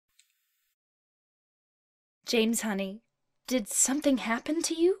James, honey, did something happen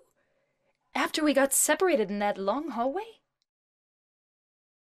to you? After we got separated in that long hallway?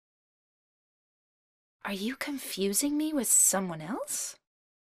 Are you confusing me with someone else?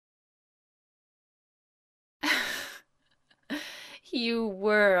 You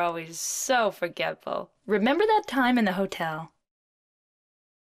were always so forgetful. Remember that time in the hotel?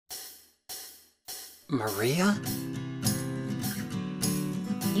 Maria?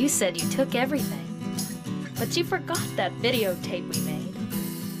 You said you took everything, but you forgot that videotape we made.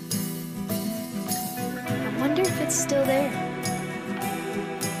 I wonder if it's still there.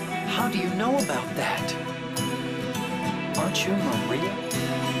 How do you know about that? Aren't you Maria?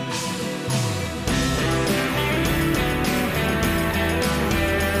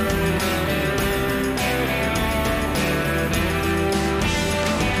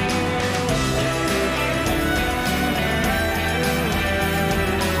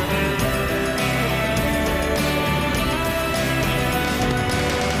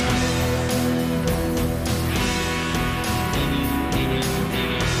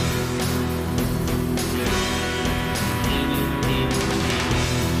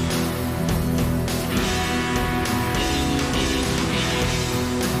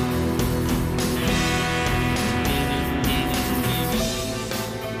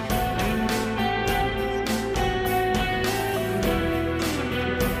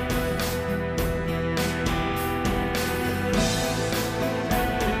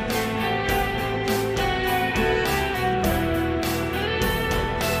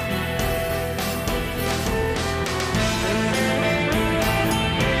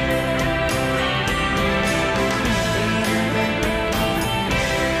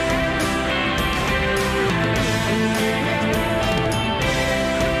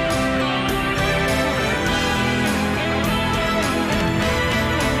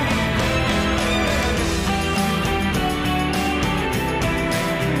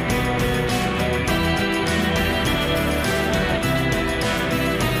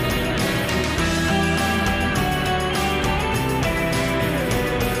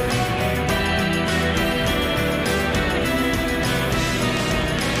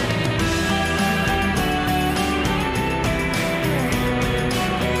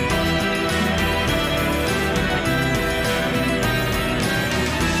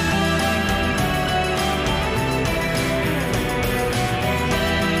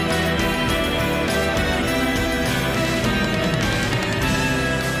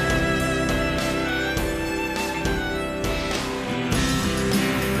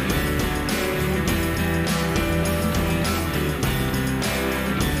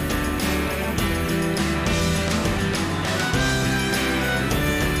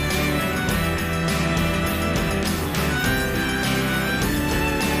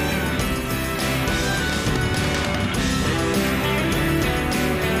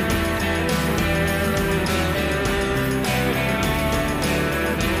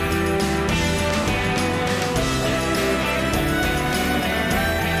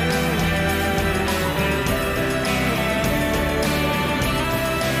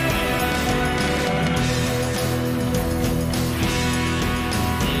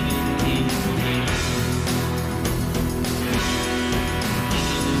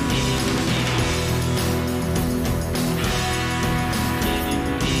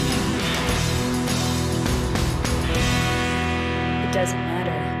 It doesn't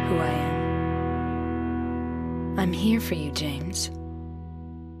matter who I am. I'm here for you, James.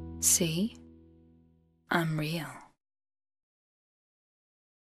 See? I'm real.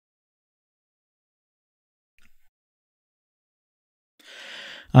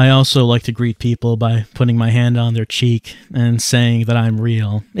 I also like to greet people by putting my hand on their cheek and saying that I'm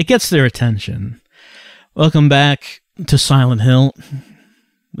real. It gets their attention. Welcome back to Silent Hill.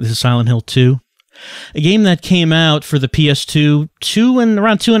 This is Silent Hill 2. A game that came out for the PS2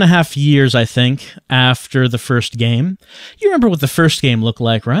 around 2.5 years, I think, after the first game. You remember what the first game looked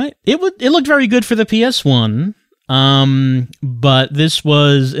like, right? It looked very good for the PS1, but this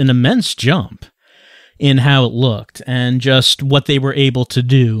was an immense jump in how it looked and just what they were able to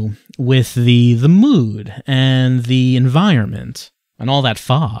do with the mood and the environment and all that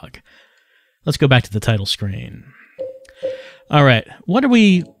fog. Let's go back to the title screen. All right, what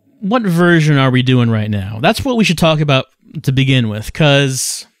version are we doing right now? That's what we should talk about to begin with,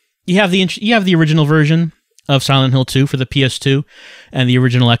 because you have the original version of Silent Hill 2 for the PS2 and the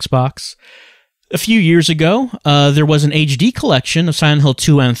original Xbox. A few years ago, there was an HD collection of Silent Hill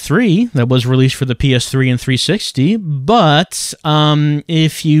 2 and 3 that was released for the PS3 and 360, but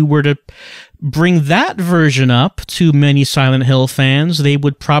if you were to bring that version up to many Silent Hill fans, they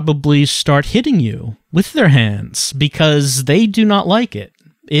would probably start hitting you with their hands because they do not like it.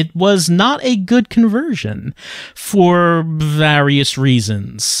 It was not a good conversion for various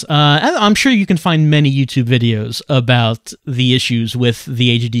reasons. I'm sure you can find many YouTube videos about the issues with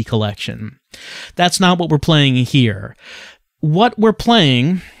the HD collection. That's not what we're playing here. What we're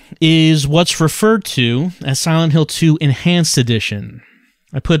playing is what's referred to as Silent Hill 2 Enhanced Edition.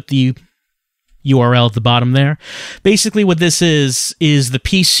 I put the URL at the bottom there. Basically what this is the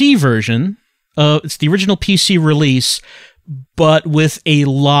PC version. It's the original PC release, but with a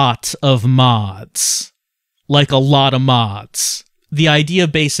lot of mods. Like a lot of mods. The idea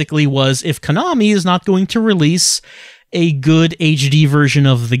basically was if Konami is not going to release a good HD version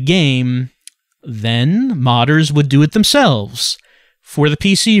of the game, then modders would do it themselves for the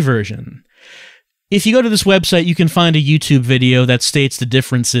PC version. If you go to this website, you can find a YouTube video that states the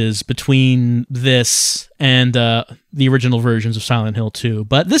differences between this and the original versions of Silent Hill 2.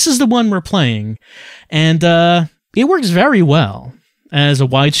 But this is the one we're playing, and it works very well as a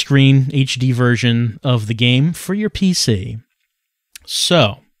widescreen HD version of the game for your PC.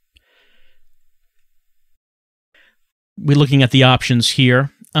 So, we're looking at the options here.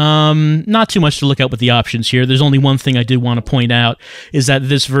 Not too much to look at with the options here. There's only one thing I did want to point out, is that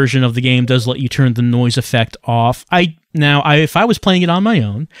this version of the game does let you turn the noise effect off. If I was playing it on my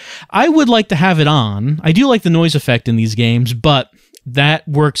own, I would like to have it on. I do like the noise effect in these games, but that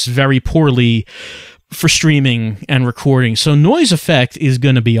works very poorly for streaming and recording, so noise effect is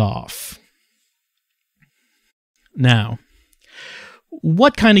going to be off. Now,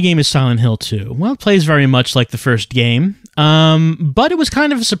 what kind of game is Silent Hill 2? Well, it plays very much like the first game, but it was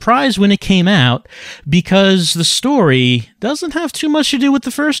kind of a surprise when it came out because the story doesn't have too much to do with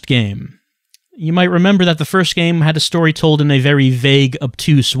the first game. You might remember that the first game had a story told in a very vague,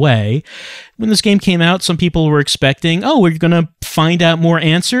 obtuse way. When this game came out, some people were expecting, oh, we're going to find out more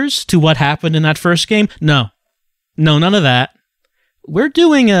answers to what happened in that first game. No, none of that. We're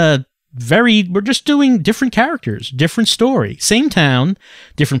just doing different characters, different story, same town,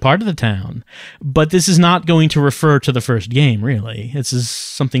 different part of the town. But this is not going to refer to the first game, really. This is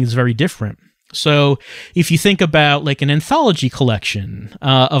something that's very different. So if you think about like an anthology collection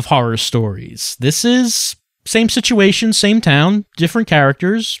of horror stories, this is same situation, same town, different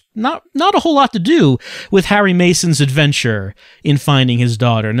characters, not a whole lot to do with Harry Mason's adventure in finding his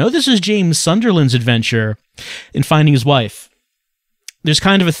daughter. No, this is James Sunderland's adventure in finding his wife. There's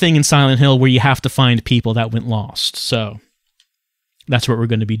kind of a thing in Silent Hill where you have to find people that went lost. So that's what we're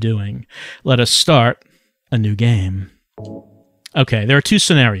going to be doing. Let us start a new game. Okay, there are two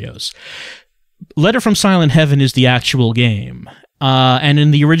scenarios. Letter from Silent Heaven is the actual game. And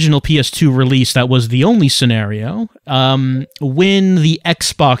in the original PS2 release, that was the only scenario. When the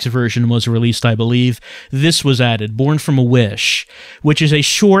Xbox version was released, I believe, this was added, Born from a Wish, which is a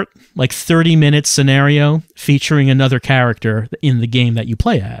short, like 30-minute scenario featuring another character in the game that you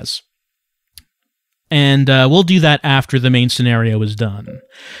play as. And we'll do that after the main scenario is done.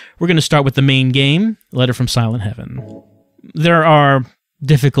 We're going to start with the main game, Letter from Silent Heaven. There are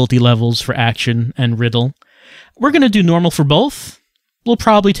difficulty levels for action and riddle. We're going to do normal for both. We'll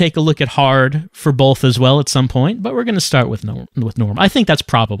probably take a look at hard for both as well at some point, but we're going to start with normal. I think that's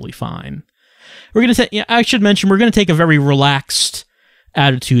probably fine. We're going to I should mention we're going to take a very relaxed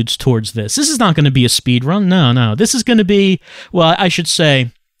attitudes towards this. This is not going to be a speed run. No. This is going to be, well, I should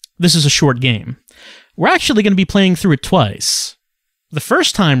say this is a short game. We're actually going to be playing through it twice. The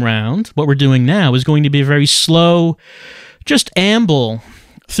first time round, what we're doing now is going to be a very slow, just amble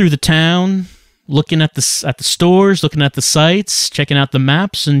through the town, looking at the stores, looking at the sites, checking out the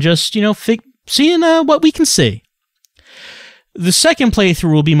maps, and just, seeing what we can see. The second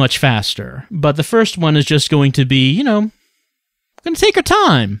playthrough will be much faster, but the first one is just going to be, going to take our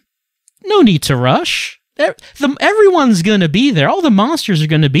time. No need to rush. Everyone's going to be there. All the monsters are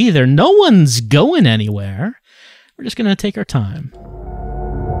going to be there. No one's going anywhere. We're just going to take our time.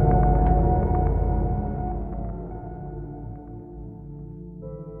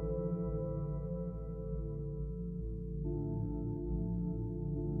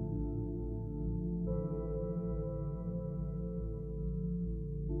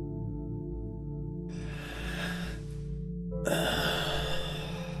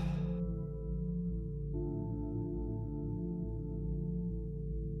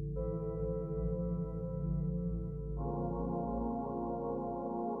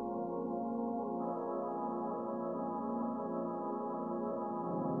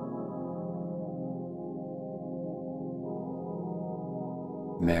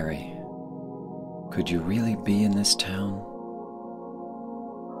 Mary, could you really be in this town?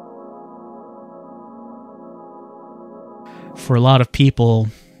 For a lot of people,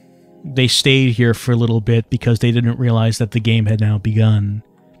 they stayed here for a little bit because they didn't realize that the game had now begun.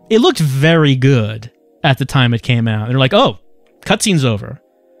 It looked very good at the time it came out. They're like, oh, cutscene's over.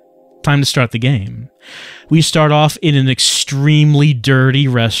 Time to start the game. We start off in an extremely dirty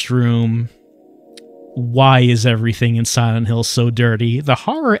restroom. Why is everything in Silent Hill so dirty? The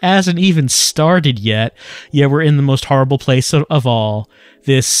horror hasn't even started yet. Yeah, we're in the most horrible place of all.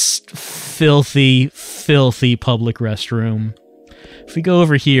 This filthy, filthy public restroom. If we go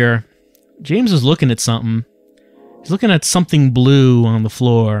over here, James is looking at something. He's looking at something blue on the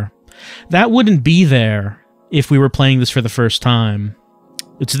floor. That wouldn't be there if we were playing this for the first time.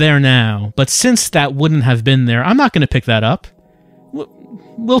 It's there now, but since that wouldn't have been there, I'm not going to pick that up.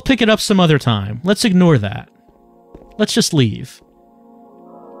 We'll pick it up some other time. Let's ignore that. Let's just leave.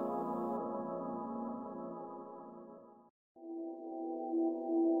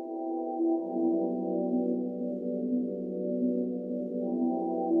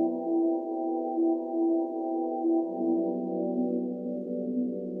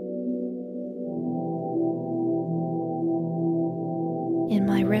 In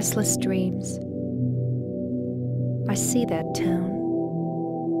my restless dreams, I see that town,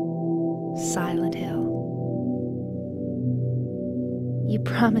 Silent Hill. You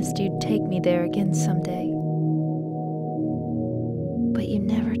promised you'd take me there again someday, but you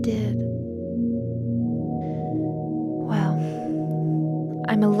never did. Well,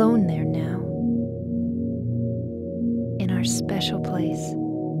 I'm alone there now, in our special place,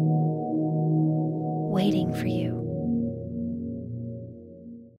 waiting for you.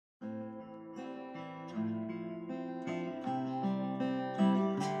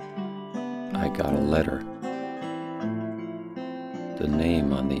 I got a letter. The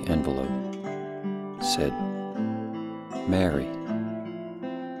name on the envelope said, Mary.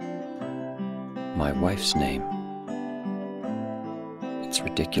 My wife's name. It's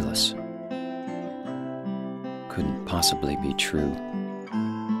ridiculous. Couldn't possibly be true.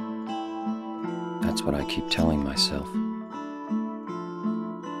 That's what I keep telling myself.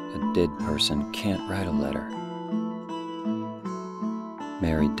 A dead person can't write a letter.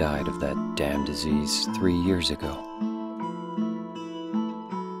 Mary died of that damn disease 3 years ago.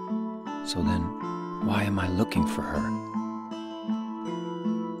 So then, why am I looking for her?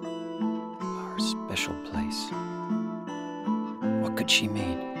 Our special place. What could she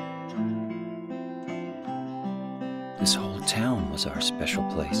mean? This whole town was our special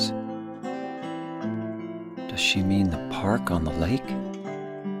place. Does she mean the park on the lake?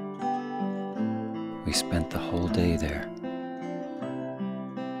 We spent the whole day there.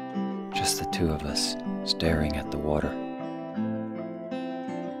 Just the two of us, staring at the water.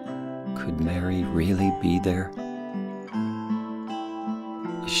 Could Mary really be there?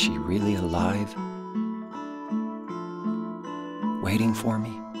 Is she really alive? Waiting for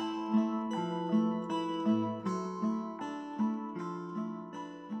me?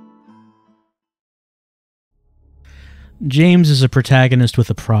 James is a protagonist with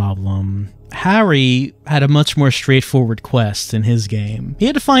a problem. Harry had a much more straightforward quest in his game. He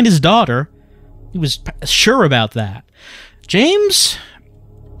had to find his daughter. He was sure about that. James,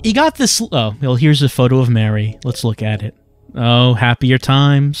 he got this... Oh, well, here's a photo of Mary. Let's look at it. Oh, happier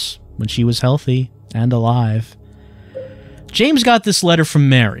times when she was healthy and alive. James got this letter from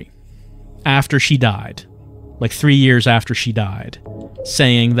Mary after she died, like 3 years after she died,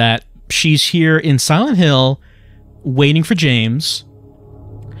 saying that she's here in Silent Hill waiting for James.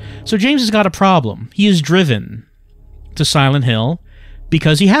 So James has got a problem. He is driven to Silent Hill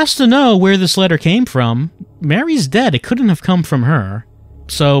because he has to know where this letter came from. Mary's dead. It couldn't have come from her.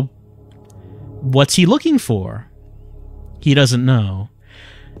 So what's he looking for? He doesn't know.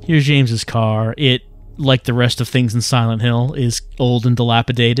 Here's James's car. It, like the rest of things in Silent Hill, is old and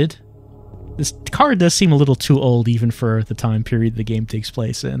dilapidated. This car does seem a little too old even for the time period the game takes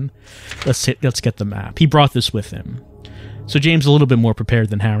place in. Let's get the map. He brought this with him. So James is a little bit more prepared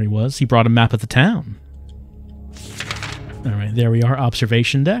than Harry was. He brought a map of the town. All right, there we are,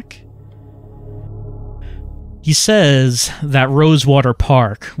 observation deck. He says that Rosewater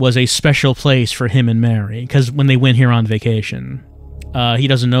Park was a special place for him and Mary, because when they went here on vacation. He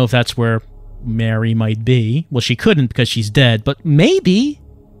doesn't know if that's where Mary might be. Well, she couldn't because she's dead, but maybe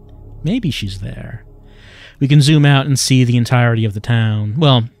she's there. We can zoom out and see the entirety of the town.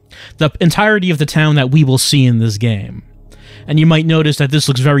 Well, the entirety of the town that we will see in this game. And you might notice that this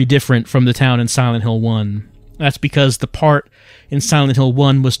looks very different from the town in Silent Hill 1. That's because the part in Silent Hill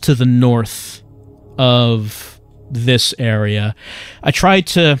 1 was to the north of this area. I tried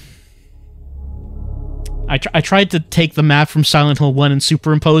to take the map from Silent Hill 1 and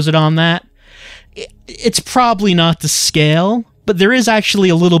superimpose it on that. It's probably not to scale, but there is actually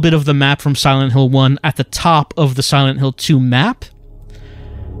a little bit of the map from Silent Hill 1 at the top of the Silent Hill 2 map.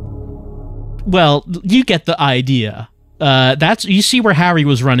 Well, you get the idea. You see where Harry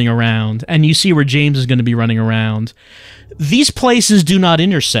was running around, and you see where James is going to be running around. These places do not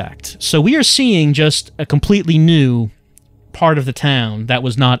intersect, so we are seeing just a completely new part of the town that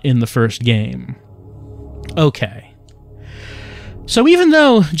was not in the first game. Okay. So even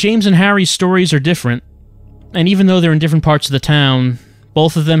though James and Harry's stories are different, and even though they're in different parts of the town,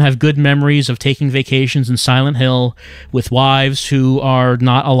 both of them have good memories of taking vacations in Silent Hill with wives who are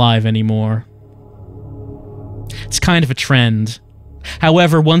not alive anymore. It's kind of a trend.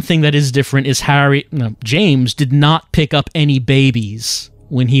 However, one thing that is different is James did not pick up any babies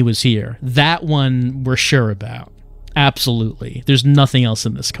when he was here. That one we're sure about. Absolutely. There's nothing else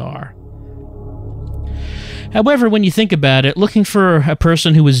in this car. However, when you think about it, looking for a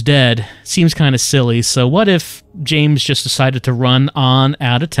person who was dead seems kind of silly, so what if James just decided to run on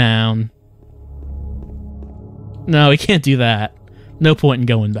out of town? No, he can't do that. No point in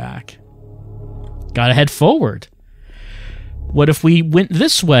going back. Gotta head forward. What if we went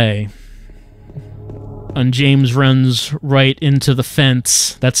this way? And James runs right into the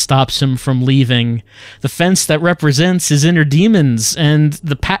fence that stops him from leaving. The fence that represents his inner demons and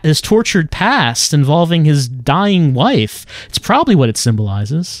his tortured past involving his dying wife. It's probably what it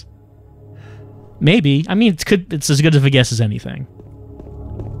symbolizes. Maybe. I mean, it's as good of a guess as anything.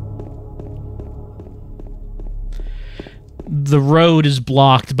 The road is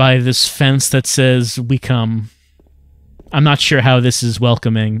blocked by this fence that says, "We come." I'm not sure how this is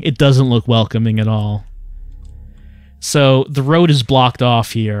welcoming. It doesn't look welcoming at all. So, the road is blocked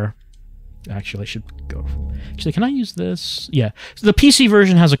off here. Actually, I should go... Actually, can I use this? Yeah. So the PC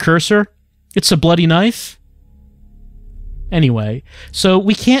version has a cursor. It's a bloody knife. Anyway, so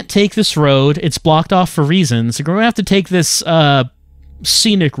we can't take this road. It's blocked off for reasons. So we're going to have to take this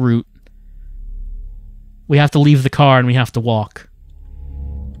scenic route. We have to leave the car and we have to walk.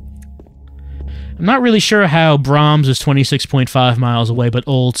 I'm not really sure how Brahms is 26.5 miles away, but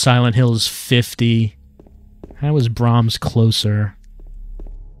Old Silent Hill is 50. How is Brahms closer?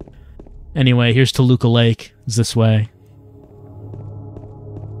 Anyway, here's Toluca Lake. It's this way.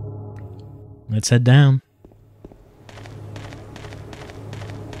 Let's head down.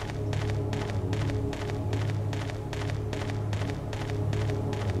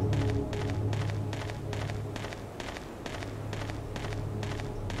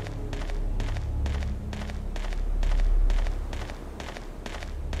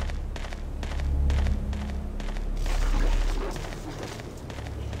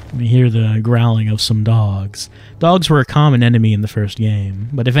 We hear the growling of some dogs. Dogs were a common enemy in the first game,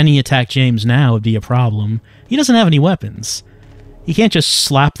 but if any attacked James now, it would be a problem. He doesn't have any weapons. He can't just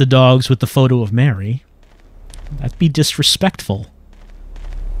slap the dogs with the photo of Mary. That'd be disrespectful.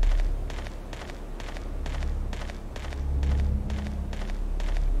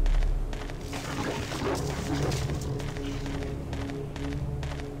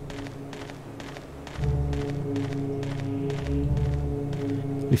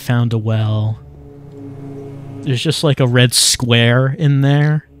 We found a well. There's just like a red square in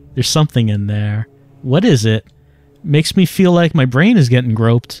there. There's something in there. What is it? Makes me feel like my brain is getting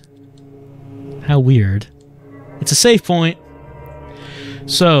groped. How weird. It's a save point.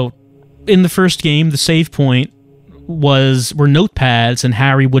 So, in the first game, the save point were notepads, and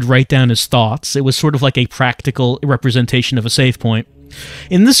Harry would write down his thoughts. It was sort of like a practical representation of a save point.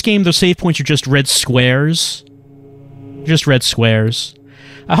 In this game, those save points are just red squares. Just red squares.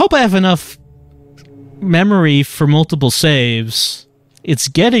 I hope I have enough memory for multiple saves. It's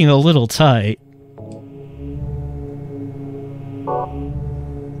getting a little tight.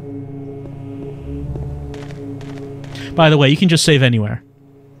 By the way, you can just save anywhere.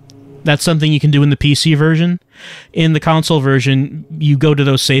 That's something you can do in the PC version. In the console version, you go to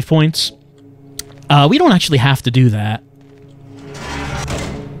those save points. We don't actually have to do that.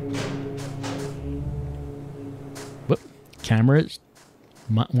 Whoop. Camera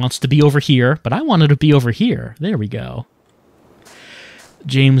wants to be over here, but I wanted to be over here. There we go.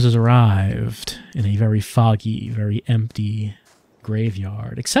 James has arrived in a very foggy, very empty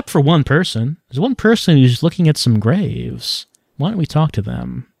graveyard. Except for one person. There's one person who's looking at some graves. Why don't we talk to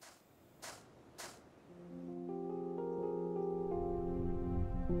them?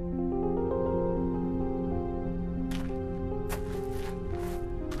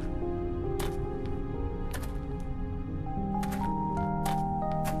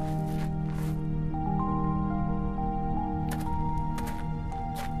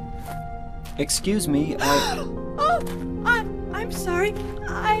 Excuse me, I'm sorry.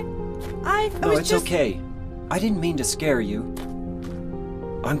 I No, was it's just... okay. I didn't mean to scare you.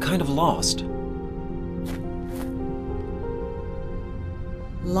 I'm kind of lost.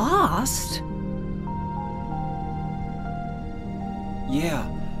 Lost? Yeah.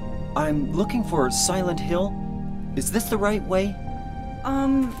 I'm looking for Silent Hill. Is this the right way?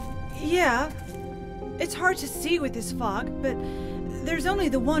 Yeah. It's hard to see with this fog, but there's only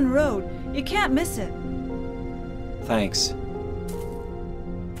the one road. You can't miss it. Thanks.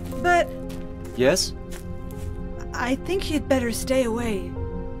 But Yes? I think you'd better stay away.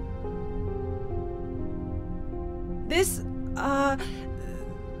 This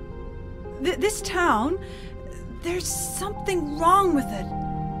town, there's something wrong with it.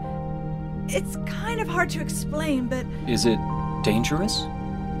 It's kind of hard to explain, but Is it dangerous?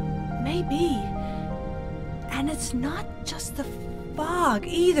 maybe. And it's not just the fog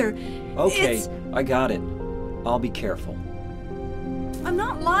either. Okay, It's... I got it. I'll be careful. I'm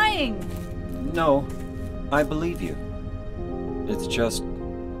not lying. No, I believe you. It's just...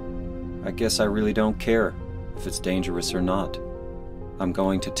 I guess I really don't care if it's dangerous or not. I'm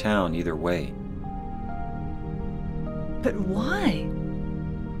going to town either way. But why?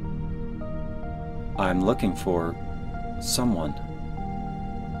 I'm looking for... someone.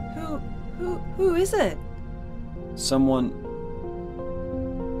 Who is it? Someone...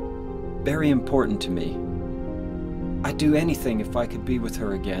 very important to me. I'd do anything if I could be with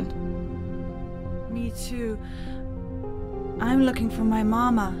her again. Me too. I'm looking for my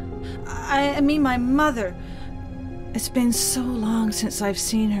mama. I mean my mother. It's been so long since I've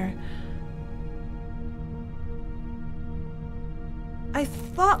seen her. I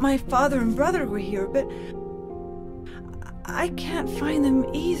thought my father and brother were here, but I can't find them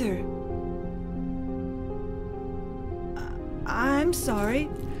either. I'm sorry.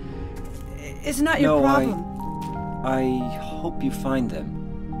 It's not your problem. I hope you find them.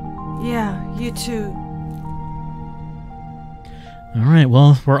 Yeah, you too. All right,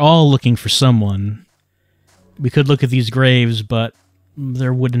 well, we're all looking for someone. We could look at these graves, but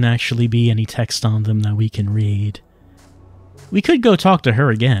there wouldn't actually be any text on them that we can read. We could go talk to her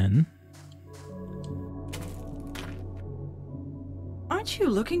again. Aren't you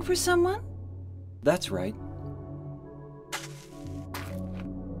looking for someone? That's right.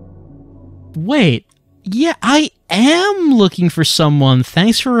 Wait, yeah, I am looking for someone.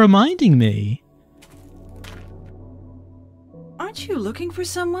 Thanks for reminding me. Aren't you looking for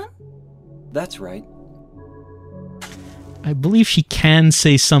someone? That's right. I believe she can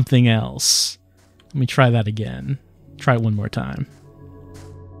say something else. Let me try that again. Try it one more time.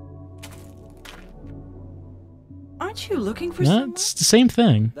 Aren't you looking for No, someone? it's the same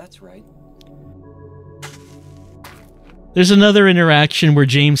thing. That's right. There's another interaction where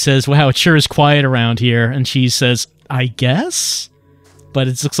James says, wow, it sure is quiet around here. And she says, I guess? But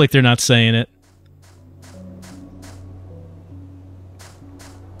it looks like they're not saying it.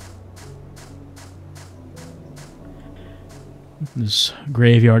 This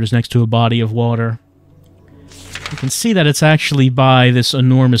graveyard is next to a body of water. You can see that it's actually by this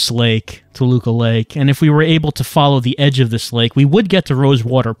enormous lake, Toluca Lake, and if we were able to follow the edge of this lake, we would get to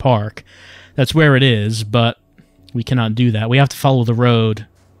Rosewater Park. That's where it is, but we cannot do that. We have to follow the road.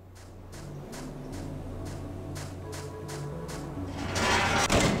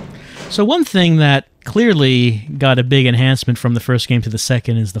 So one thing that clearly got a big enhancement from the first game to the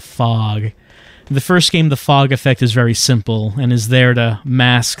second is the fog. In the first game, the fog effect is very simple and is there to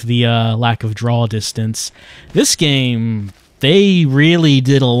mask the lack of draw distance. This game, they really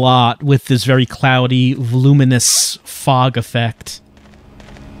did a lot with this very cloudy, voluminous fog effect.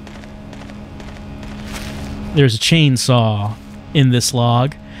 There's a chainsaw in this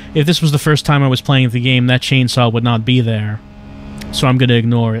log. If this was the first time I was playing the game, that chainsaw would not be there. So I'm going to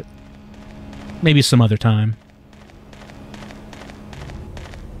ignore it. Maybe some other time.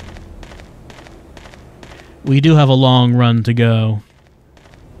 We do have a long run to go.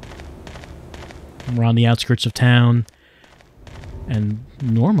 We're on the outskirts of town. And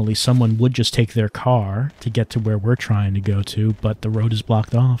normally someone would just take their car to get to where we're trying to go to, but the road is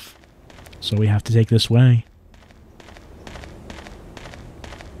blocked off. So we have to take this way.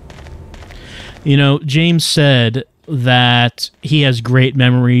 You know, James said that he has great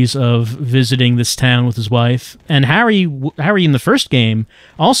memories of visiting this town with his wife, and Harry in the first game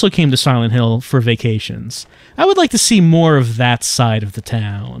also came to Silent Hill for vacations. I would like to see more of that side of the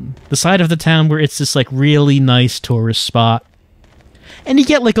town. The side of the town where it's this like really nice tourist spot. And you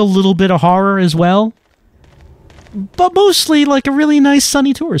get like a little bit of horror as well. But mostly like a really nice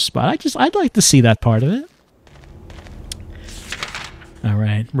sunny tourist spot. I'd like to see that part of it.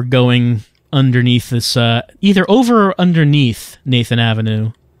 Alright, we're going underneath this, either over or underneath Nathan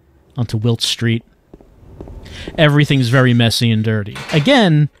Avenue onto Wilt Street. Everything's very messy and dirty.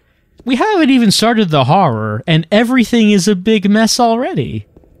 Again, we haven't even started the horror, and everything is a big mess already.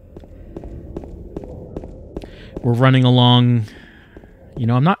 We're running along... You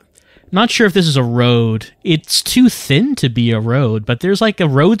know, I'm not sure if this is a road. It's too thin to be a road, but there's like a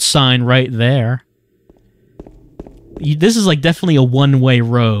road sign right there. This is like definitely a one-way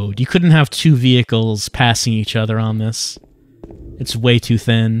road. You couldn't have two vehicles passing each other on this. It's way too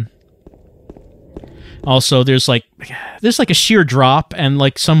thin. Also, there's like a sheer drop and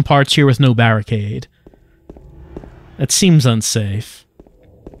like some parts here with no barricade. That seems unsafe.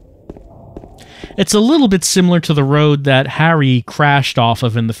 It's a little bit similar to the road that Harry crashed off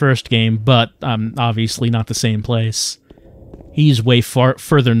of in the first game, but obviously not the same place. He's way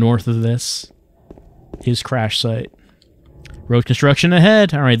further north of this. His crash site. Road construction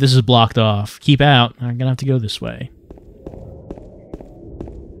ahead. Alright, this is blocked off. Keep out. I'm gonna have to go this way.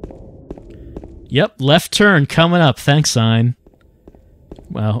 Yep, left turn coming up. Thanks, sign.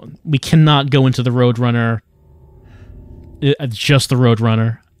 Well, we cannot go into the Roadrunner. Just the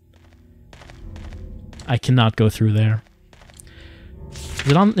Roadrunner. I cannot go through there.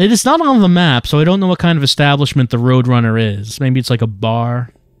 It is not on the map, so I don't know what kind of establishment the Roadrunner is. Maybe it's like a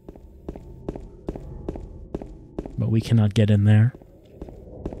bar. But we cannot get in there.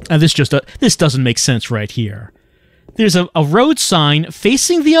 And this doesn't make sense right here. There's a road sign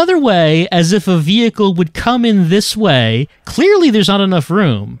facing the other way as if a vehicle would come in this way. Clearly there's not enough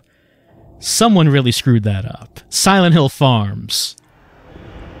room. Someone really screwed that up. Silent Hill Farms.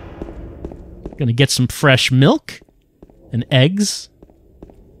 Gonna get some fresh milk and eggs.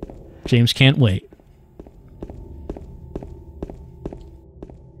 James can't wait.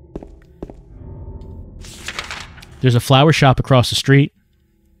 There's a flower shop across the street.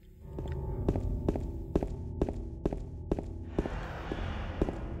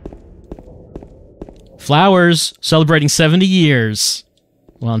 Flowers, celebrating 70 years.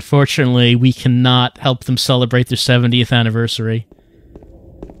 Well, unfortunately, we cannot help them celebrate their 70th anniversary.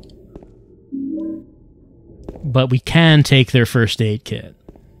 But we can take their first aid kit.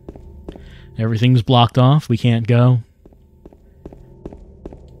 Everything's blocked off. We can't go.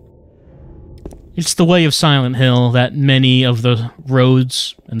 It's the way of Silent Hill that many of the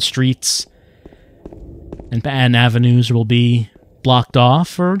roads and streets and avenues will be blocked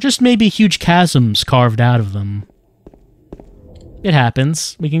off, or just maybe huge chasms carved out of them. It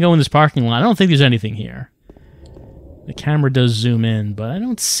happens. We can go in this parking lot. I don't think there's anything here. The camera does zoom in, but I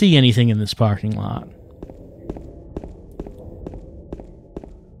don't see anything in this parking lot.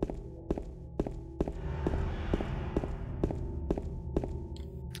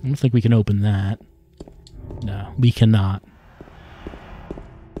 I don't think we can open that. No, we cannot.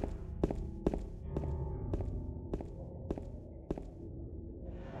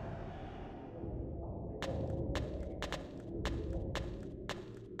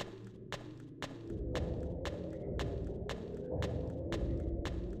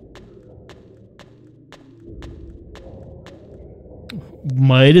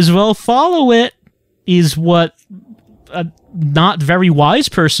 Might as well follow it, is what a not very wise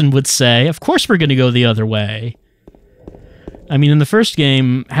person would say. Of course we're going to go the other way. I mean, in the first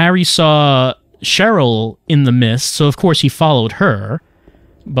game, Harry saw Cheryl in the mist, so of course he followed her.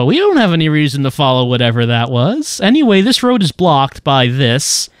 But we don't have any reason to follow whatever that was. Anyway, this road is blocked by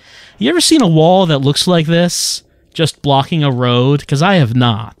this. You ever seen a wall that looks like this? Just blocking a road? Because I have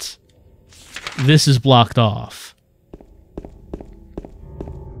not. This is blocked off.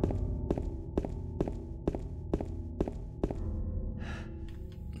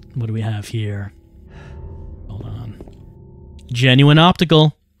 What do we have here? Hold on. Genuine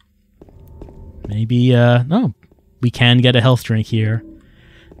Optical. Maybe, no. We can get a health drink here.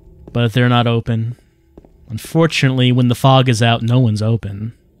 But they're not open. Unfortunately, when the fog is out, no one's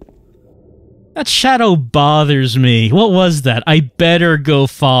open. That shadow bothers me. What was that? I better go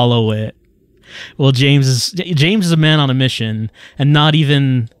follow it. Well, James is a man on a mission, and not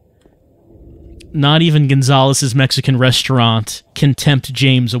even Gonzalez's Mexican restaurant can tempt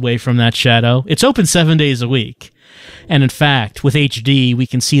James away from that shadow. It's open 7 days a week. And in fact, with HD, we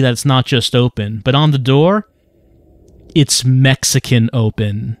can see that it's not just open, but on the door, it's Mexican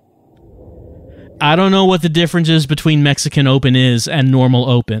open. I don't know what the difference is between Mexican open is and normal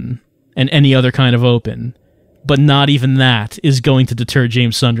open, and any other kind of open, but not even that is going to deter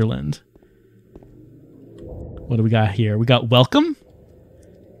James Sunderland. What do we got here? We got welcome?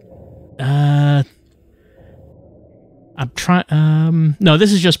 I'm trying, no,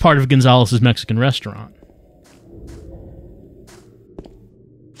 this is just part of Gonzalez's Mexican restaurant.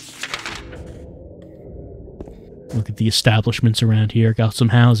 Look at the establishments around here. Got some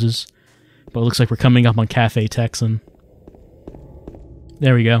houses. But it looks like we're coming up on Cafe Texan.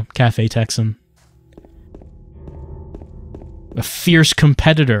 There we go. Cafe Texan. A fierce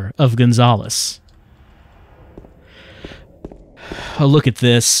competitor of Gonzalez. Oh, look at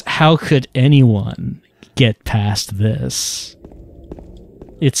this. How could anyone get past this?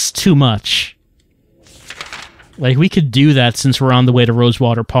 It's too much. Like, we could do that since we're on the way to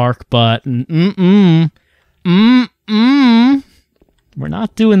Rosewater Park, but... We're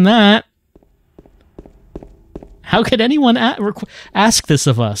not doing that. How could anyone ask this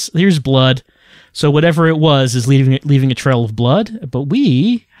of us? Here's blood. So whatever it was is leaving a trail of blood, but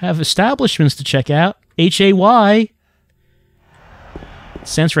we have establishments to check out. Hay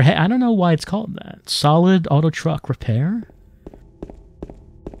stands for... I don't know why it's called that. Solid Auto Truck Repair?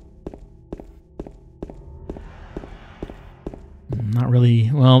 Not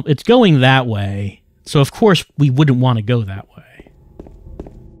really. Well, it's going that way. So, of course, we wouldn't want to go that way.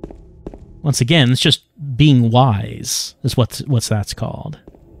 Once again, it's just being wise is what's that's called.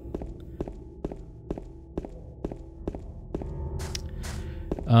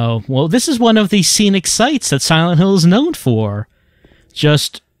 Oh, well, this is one of the scenic sites that Silent Hill is known for.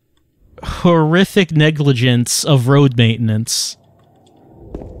 Just horrific negligence of road maintenance.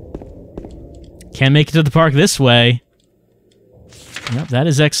 Can't make it to the park this way. Yep, that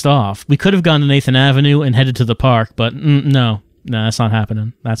is X'd off. We could have gone to Nathan Avenue and headed to the park, but no. No, that's not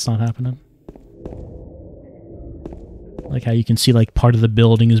happening. That's not happening. Like how you can see, like, part of the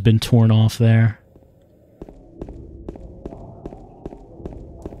building has been torn off there.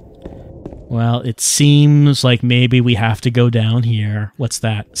 Well, it seems like maybe we have to go down here. What's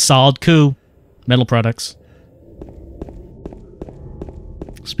that? Solid Coup. Metal products.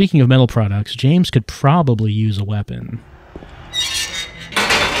 Speaking of metal products, James could probably use a weapon.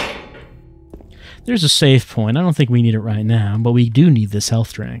 There's a save point. I don't think we need it right now, but we do need this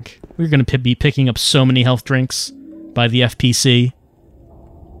health drink. We're going to be picking up so many health drinks by the FPC.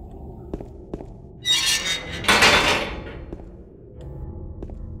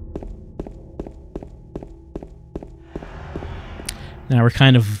 Now we're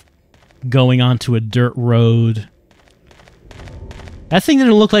kind of going onto a dirt road. That thing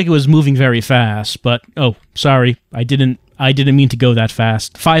didn't look like it was moving very fast, but... Oh, sorry. I didn't mean to go that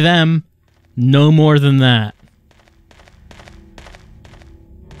fast. 5M. No more than that.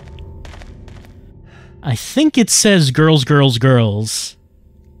 I think it says girls, girls, girls,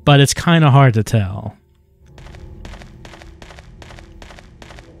 but it's kind of hard to tell.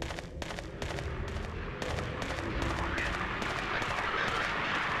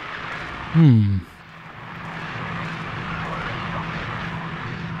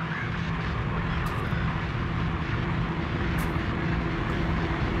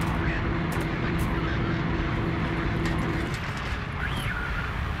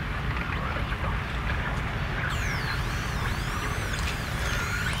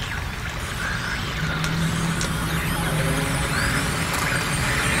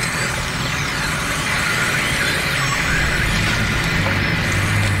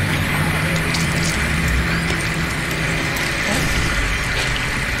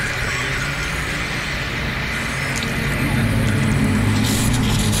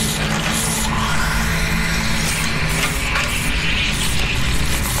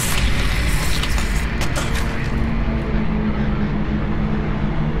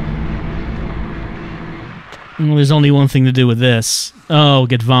 Well, there's only one thing to do with this. Oh,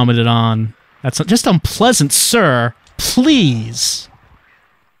 get vomited on. That's just unpleasant, sir. Please.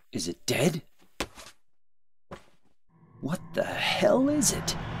 Is it dead? What the hell is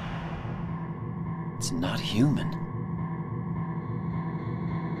it? It's not human.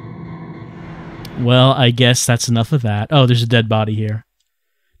 Well, I guess that's enough of that. Oh, there's a dead body here.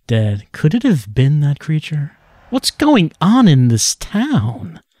 Dead. Could it have been that creature? What's going on in this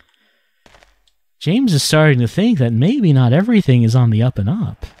town? James is starting to think that maybe not everything is on the up and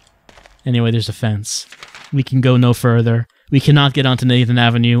up. Anyway, there's a fence. We can go no further. We cannot get onto Nathan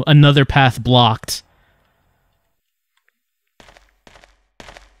Avenue. Another path blocked.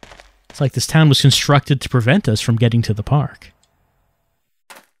 It's like this town was constructed to prevent us from getting to the park.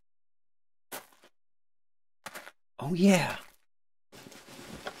 Oh, yeah.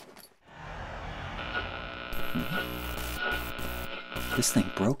 This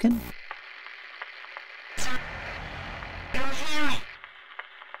thing broken?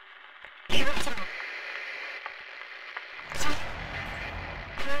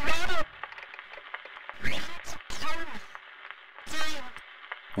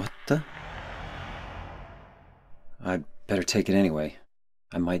 What the? I'd better take it anyway.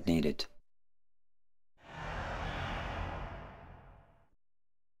 I might need it.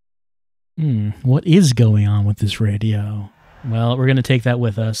 What is going on with this radio? Well, we're going to take that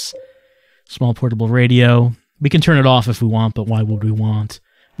with us. Small portable radio. We can turn it off if we want, but why would we want?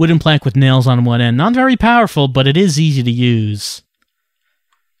 Wooden plank with nails on one end. Not very powerful, but it is easy to use.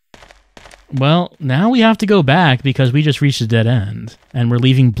 Well, now we have to go back because we just reached a dead end. And we're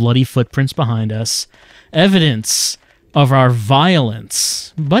leaving bloody footprints behind us. Evidence of our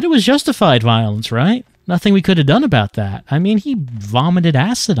violence. But it was justified violence, right? Nothing we could have done about that. I mean, he vomited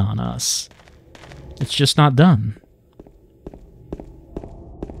acid on us. It's just not done.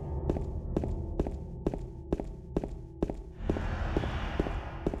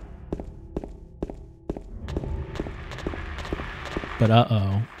 But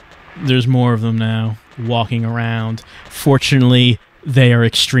uh-oh. There's more of them now, walking around. Fortunately, they are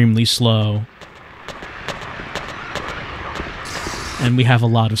extremely slow. And we have a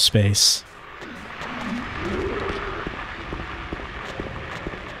lot of space.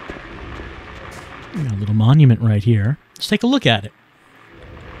 Got a little monument right here. Let's take a look at it.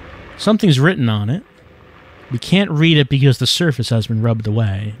 Something's written on it. We can't read it because the surface has been rubbed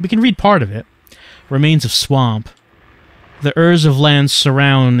away. We can read part of it. Remains of swamp. The earths of land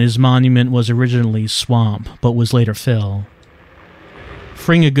surround his monument was originally swamp, but was later fill.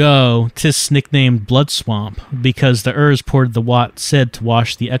 Fring ago, 'tis nicknamed Blood Swamp, because the earths poured the wat said to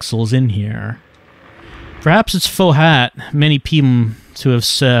wash the exiles in here. Perhaps it's faux hat, many people to have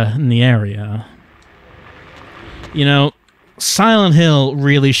said in the area. You know, Silent Hill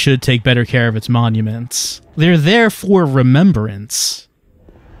really should take better care of its monuments. They're there for remembrance.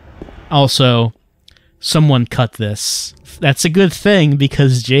 Also, someone cut this. That's a good thing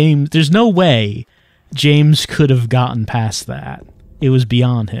because there's no way James could have gotten past that. It was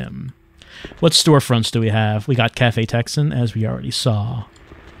beyond him. What storefronts do we have? We got Cafe Texan, as we already saw.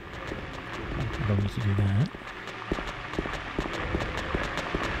 I don't need to do that.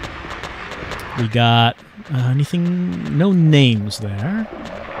 We got anything? No names there.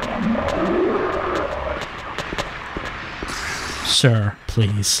 Sir,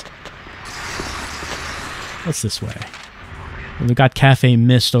 please. What's this way? And we got Cafe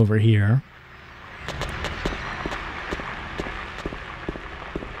Mist over here.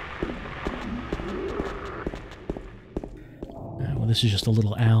 Well, this is just a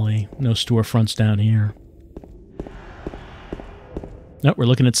little alley. No storefronts down here. Nope, we're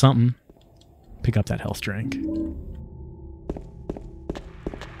looking at something. Pick up that health drink.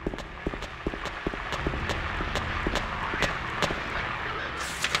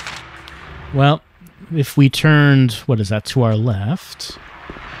 Well, if we turned, what is that, to our left,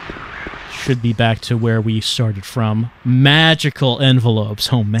 should be back to where we started from. Magical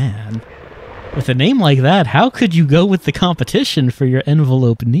envelopes. Oh, man. With a name like that, how could you go with the competition for your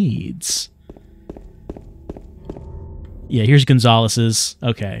envelope needs? Yeah, here's Gonzalez's.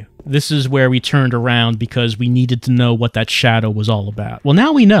 Okay, this is where we turned around because we needed to know what that shadow was all about. Well,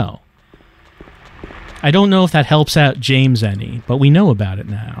 now we know. I don't know if that helps out James any, but we know about it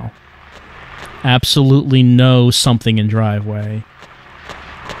now. Absolutely no something in driveway.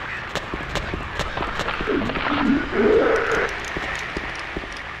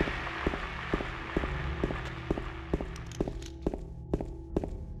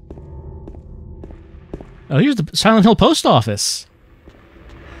 Oh, here's the Silent Hill post office.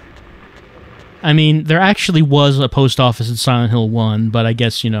 I mean, there actually was a post office in Silent Hill 1, but I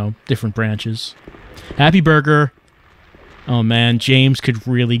guess, you know, different branches. Happy Burger. Oh man, James could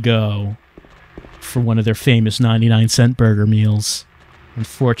really go for one of their famous 99-cent burger meals.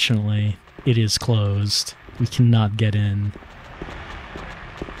 Unfortunately, it is closed. We cannot get in.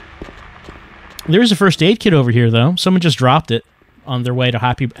 There's a first aid kit over here, though. Someone just dropped it on their way to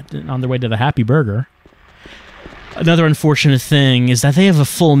the Happy Burger. Another unfortunate thing is that they have a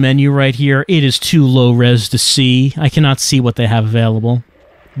full menu right here. It is too low res to see. I cannot see what they have available.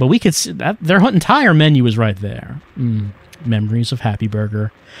 But we could see that their entire menu is right there. Memories of Happy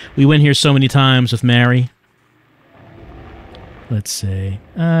Burger. We went here so many times with Mary. Let's see.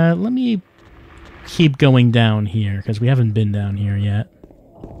 Let me keep going down here, because we haven't been down here yet.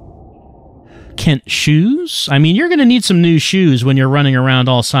 Kent shoes? I mean, you're going to need some new shoes when you're running around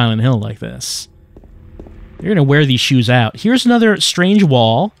all Silent Hill like this. You're going to wear these shoes out. Here's another strange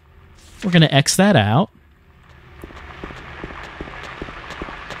wall. We're going to X that out.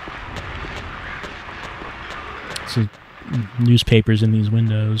 So, newspapers in these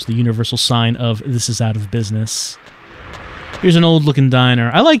windows. The universal sign of this is out of business. Here's an old-looking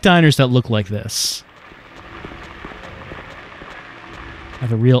diner. I like diners that look like this.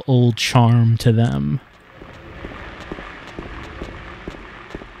 Have a real old charm to them.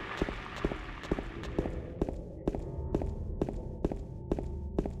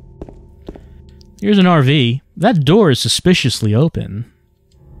 Here's an RV. That door is suspiciously open.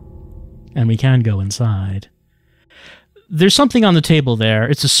 And we can go inside. There's something on the table there.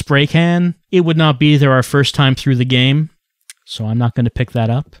 It's a spray can. It would not be there our first time through the game, so I'm not going to pick that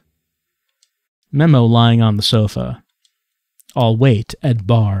up. Memo lying on the sofa. I'll wait at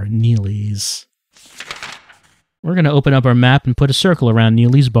Bar Neely's. We're going to open up our map and put a circle around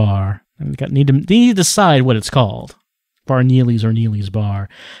Neely's Bar. And we need to decide what it's called. Bar Neely's or Neely's Bar.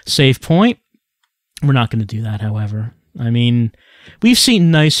 Save point. We're not going to do that, however. I mean, we've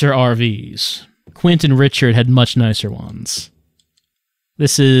seen nicer RVs. Quint and Richard had much nicer ones.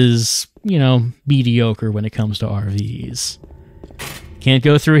 This is, you know, mediocre when it comes to RVs. Can't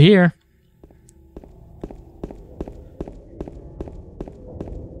go through here.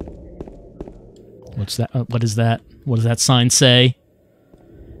 What's that? What is that? What does that sign say?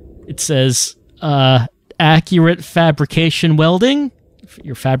 It says, accurate fabrication welding. For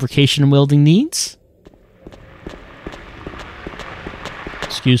your fabrication and welding needs.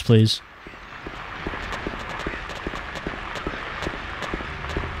 Excuse, please.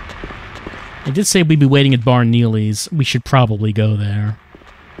 I did say we'd be waiting at Bar Neely's. We should probably go there.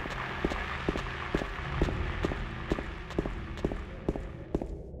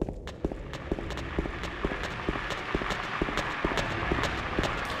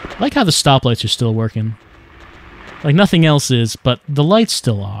 I like how the stoplights are still working. Like nothing else is, but the lights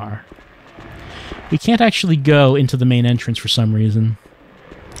still are. We can't actually go into the main entrance for some reason.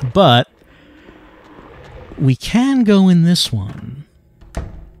 But we can go in this one.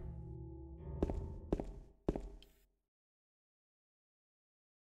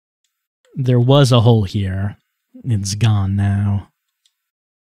 There was a hole here. It's gone now.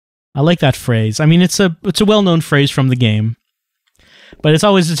 I like that phrase. I mean, it's a well-known phrase from the game. But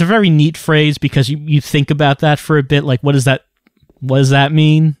it's a very neat phrase because you think about that for a bit, like what does that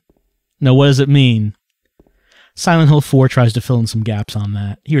mean? No, what does it mean? Silent Hill 4 tries to fill in some gaps on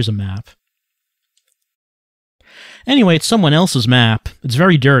that. Here's a map. Anyway, it's someone else's map. It's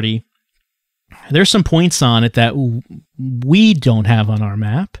very dirty. There's some points on it that we don't have on our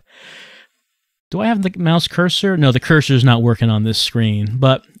map. Do I have the mouse cursor? No, the cursor's not working on this screen.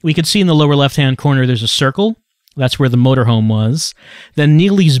 But we can see in the lower left-hand corner there's a circle. That's where the motorhome was. Then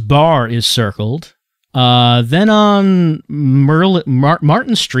Neely's Bar is circled. Then on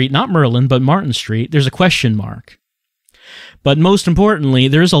Martin Street, not Merlin, but Martin Street, there's a question mark. But most importantly,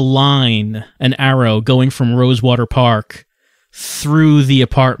 there's a line, an arrow, going from Rosewater Park through the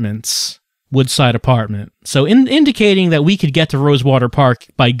apartments, Woodside apartment. So indicating that we could get to Rosewater Park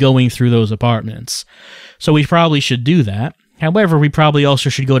by going through those apartments. So we probably should do that. However, we probably also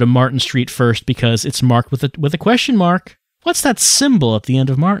should go to Martin Street first because it's marked with a question mark. What's that symbol at the end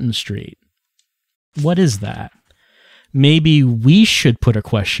of Martin Street? What is that? Maybe we should put a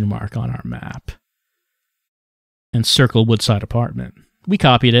question mark on our map and circle Woodside Apartment. We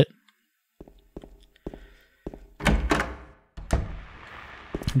copied it.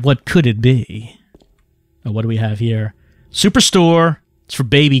 What could it be? Oh, what do we have here? Superstore. It's for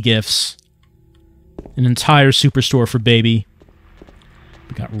baby gifts. An entire superstore for baby.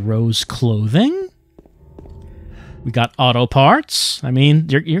 We got Rose Clothing. We got auto parts. I mean,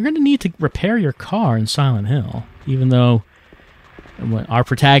 you're going to need to repair your car in Silent Hill, even though our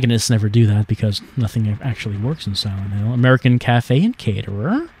protagonists never do that because nothing actually works in Silent Hill. American Cafe and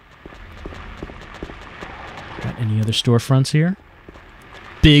Caterer. Got any other storefronts here?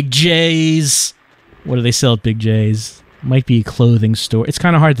 Big J's. What do they sell at Big J's? Might be a clothing store. It's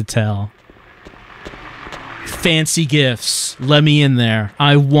kind of hard to tell. Fancy gifts. Let me in there.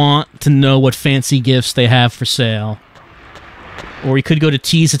 I want to know what fancy gifts they have for sale. Or we could go to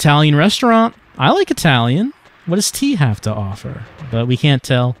T's Italian Restaurant. I like Italian. What does T have to offer? But we can't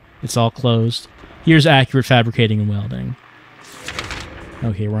tell. It's all closed. Here's accurate fabricating and welding.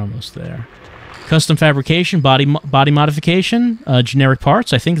 Okay, we're almost there. Custom fabrication, body modification, generic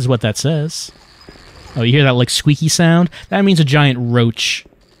parts, I think is what that says. Oh, you hear that like squeaky sound? That means a giant roach.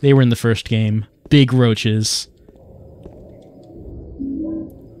 They were in the first game. Big roaches.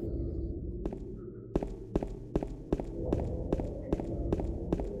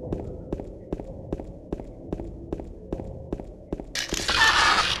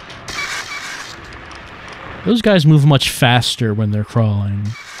 Those guys move much faster when they're crawling.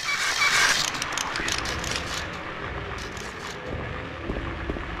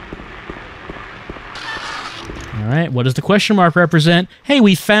 Alright, what does the question mark represent? Hey,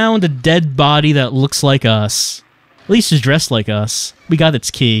 we found a dead body that looks like us. At least is dressed like us. We got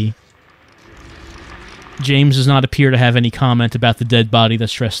its key. James does not appear to have any comment about the dead body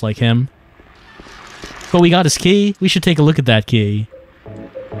that's dressed like him. But we got his key. We should take a look at that key.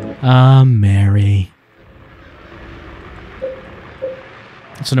 Ah, Mary.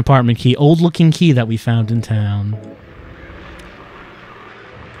 It's an apartment key. Old-looking key that we found in town.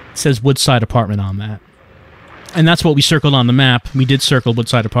 It says Woodside Apartment on that. And that's what we circled on the map. We did circle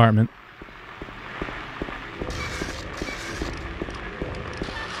Woodside Apartment.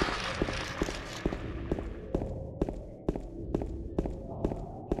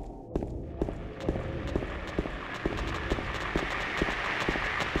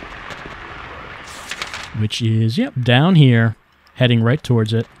 Which is, yep, down here. Heading right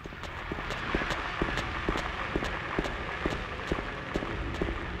towards it.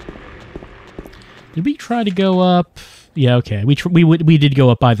 Did we try to go up? Yeah, okay. We did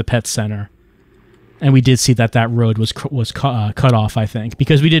go up by the pet center, and we did see that that road was cut off. I think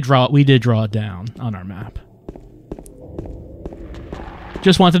because we did draw it down on our map.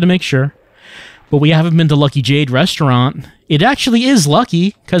 Just wanted to make sure. But we haven't been to Lucky Jade Restaurant. It actually is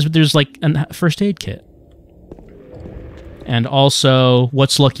lucky because there's like a first aid kit, and also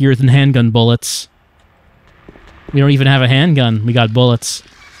what's luckier than handgun bullets? We don't even have a handgun. We got bullets.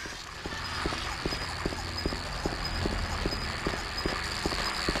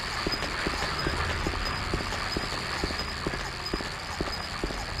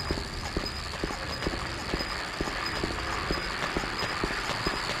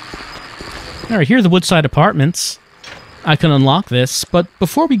 Alright, here are the Woodside Apartments. I can unlock this, but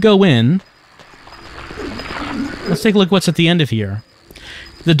before we go in, let's take a look what's at the end of here.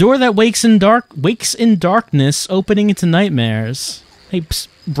 The door that wakes in darkness, opening into nightmares. Hey,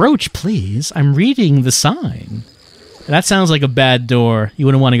 Brooch, please. I'm reading the sign. That sounds like a bad door. You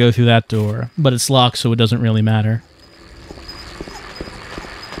wouldn't want to go through that door, but it's locked, so it doesn't really matter.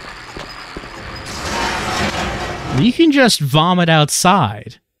 You can just vomit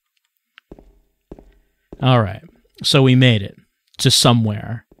outside. Alright, so we made it to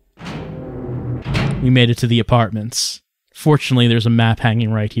somewhere. We made it to the apartments. Fortunately, there's a map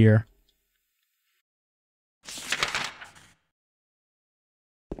hanging right here.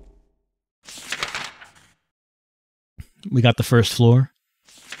 We got the first floor,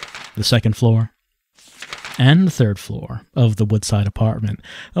 the second floor, and the third floor of the Woodside apartment.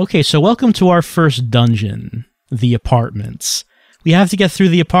 Okay, so welcome to our first dungeon, the apartments. We have to get through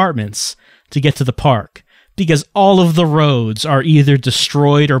the apartments to get to the park, because all of the roads are either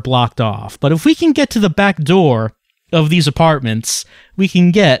destroyed or blocked off. But if we can get to the back door of these apartments, we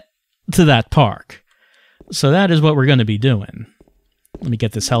can get to that park. So that is what we're going to be doing. Let me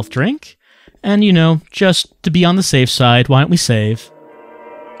get this health drink. And, you know, just to be on the safe side, why don't we save?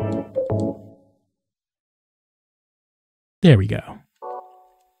 There we go.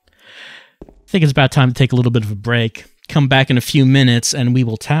 I think it's about time to take a little bit of a break. Come back in a few minutes and we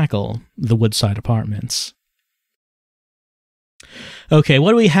will tackle the Woodside Apartments. Okay,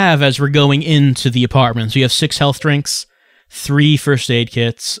 what do we have as we're going into the apartments? We have 6 health drinks, 3 first aid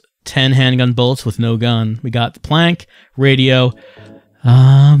kits, 10 handgun bullets with no gun. We got the plank, radio,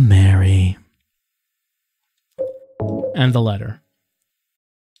 Mary, and the letter.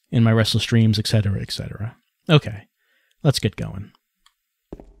 In my restless dreams, etc., etc. Okay, let's get going.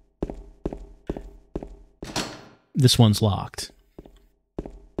 This one's locked.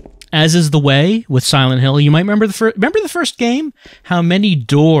 As is the way with Silent Hill, you might remember the first game? How many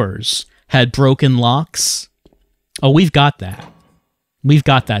doors had broken locks? Oh, we've got that. We've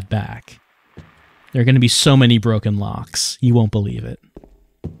got that back. There are going to be so many broken locks. You won't believe it.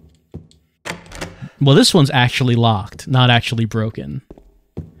 Well, this one's actually locked, not actually broken.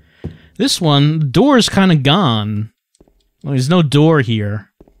 This one, the door's kind of gone. Well, there's no door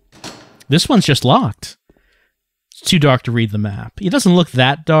here. This one's just locked. It's too dark to read the map. It doesn't look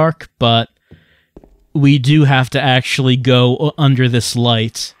that dark, but we do have to actually go under this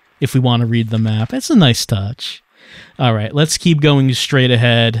light if we want to read the map. It's a nice touch. All right, let's keep going straight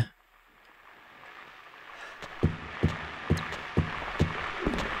ahead.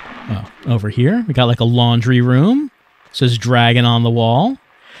 Oh, over here, we got like a laundry room. It says dragon on the wall.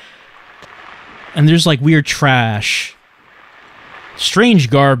 And there's like weird trash. Strange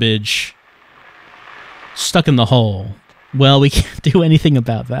garbage. Stuck in the hole. Well, we can't do anything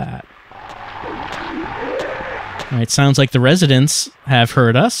about that. Alright, sounds like the residents have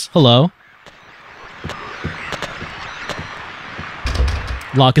heard us. Hello.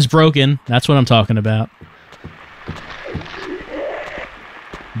 Lock is broken. That's what I'm talking about.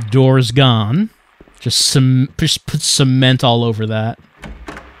 Door is gone. Just put cement all over that.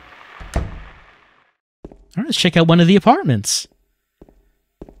 Alright, let's check out one of the apartments.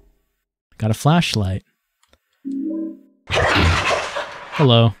 Got a flashlight.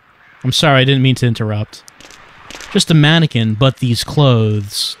 Hello. I'm sorry, I didn't mean to interrupt. Just a mannequin, but these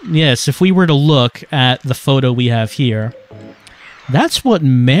clothes. Yes, if we were to look at the photo we have here, that's what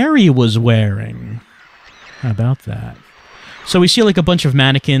Mary was wearing. How about that? So we see like a bunch of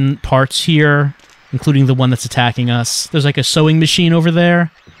mannequin parts here, including the one that's attacking us. There's like a sewing machine over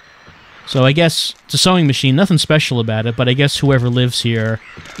there. So I guess it's a sewing machine, nothing special about it, but I guess whoever lives here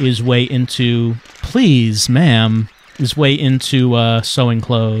is way into... Please, ma'am, is way into sewing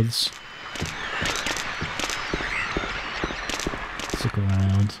clothes. Let's look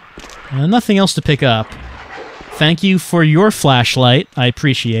around. Nothing else to pick up. Thank you for your flashlight. I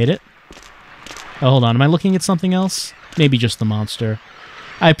appreciate it. Oh, hold on. Am I looking at something else? Maybe just the monster.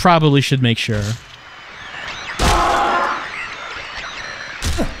 I probably should make sure.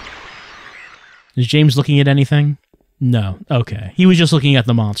 Is James looking at anything? No. Okay. He was just looking at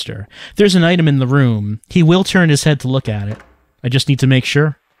the monster. There's an item in the room. He will turn his head to look at it. I just need to make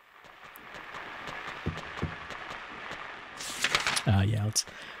sure. Yeah,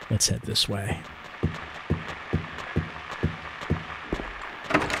 let's head this way.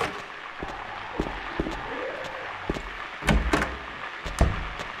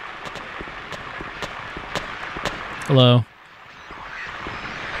 Hello.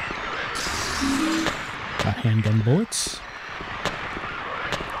 Got handgun bullets.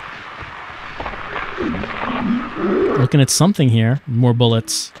 Looking at something here. More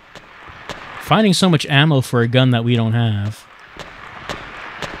bullets. Finding so much ammo for a gun that we don't have.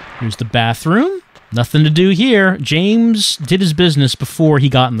 Here's the bathroom. Nothing to do here. James did his business before he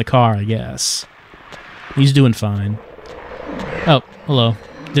got in the car, I guess. He's doing fine. Oh, hello.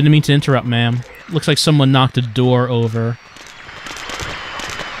 Didn't mean to interrupt, ma'am. Looks like someone knocked a door over.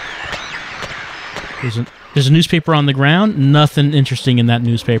 There's a newspaper on the ground. Nothing interesting in that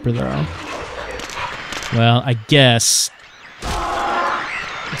newspaper, though. Well, I guess...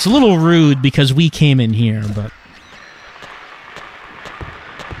 It's a little rude because we came in here, but...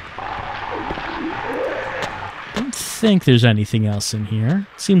 I don't think there's anything else in here.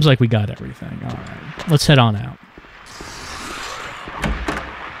 Seems like we got everything. Alright, let's head on out.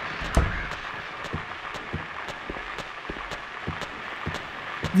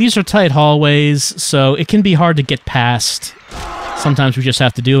 These are tight hallways, so it can be hard to get past. Sometimes we just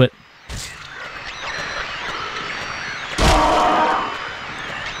have to do it.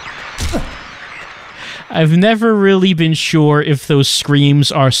 I've never really been sure if those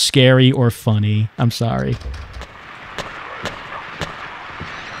screams are scary or funny. I'm sorry.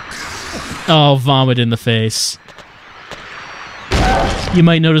 Oh, vomit in the face. You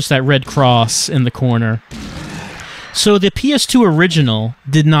might notice that red cross in the corner. So the PS2 original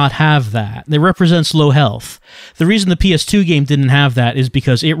did not have that. It represents low health. The reason the PS2 game didn't have that is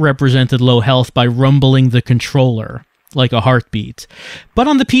because it represented low health by rumbling the controller, like a heartbeat. But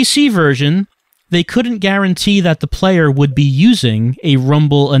on the PC version, they couldn't guarantee that the player would be using a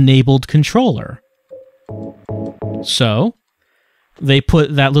rumble-enabled controller. So, they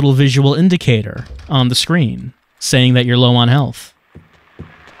put that little visual indicator on the screen, saying that you're low on health.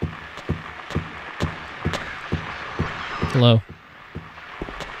 Hello.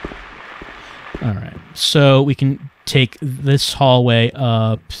 Alright, so we can take this hallway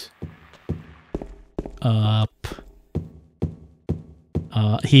up,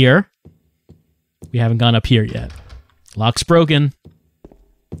 here. We haven't gone up here yet. Lock's broken.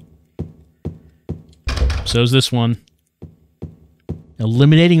 So's this one.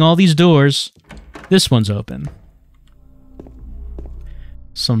 Eliminating all these doors. This one's open.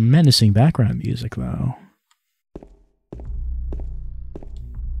 Some menacing background music, though.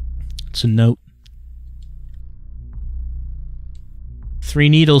 It's a note. 3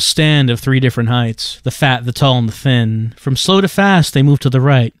 needles stand of 3 different heights. The fat, the tall, and the thin. From slow to fast, they move to the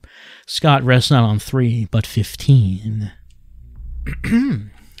right. Scott rests not on 3, but 15.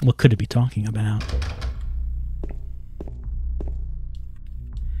 What could it be talking about?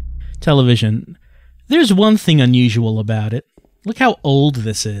 Television. There's one thing unusual about it. Look how old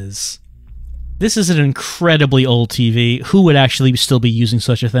this is. This is an incredibly old TV. Who would actually still be using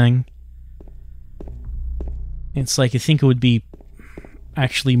such a thing? It's like, I think it would be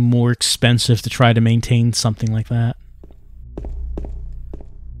actually more expensive to try to maintain something like that.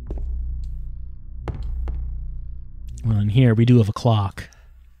 Well, in here, we do have a clock.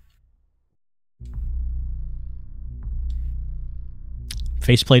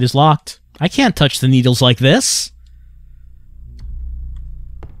 Faceplate is locked. I can't touch the needles like this.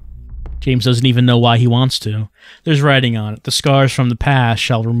 James doesn't even know why he wants to. There's writing on it. The scars from the past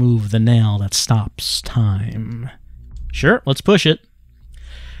shall remove the nail that stops time. Sure, let's push it.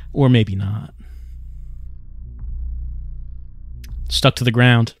 Or maybe not. Stuck to the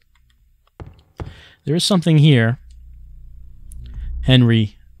ground. There is something here.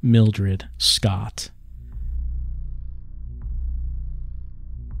 Henry Mildred Scott.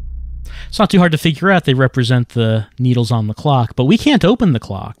 It's not too hard to figure out they represent the needles on the clock, but we can't open the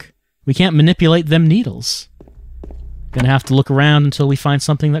clock. We can't manipulate them needles. Gonna have to look around until we find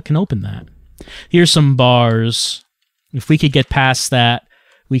something that can open that. Here's some bars. If we could get past that,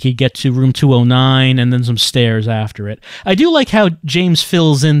 we could get to room 209 and then some stairs after it. I do like how James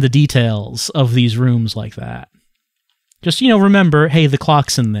fills in the details of these rooms like that. Just, remember, hey, the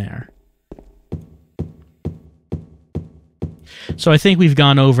clock's in there. So I think we've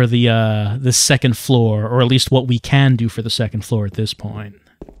gone over the second floor, or at least what we can do for the second floor at this point.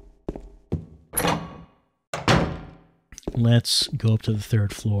 Let's go up to the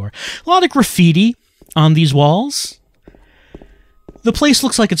third floor. A lot of graffiti on these walls. The place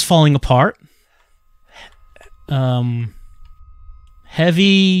looks like it's falling apart.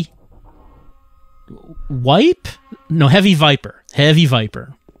 Heavy wipe? No, heavy viper. Heavy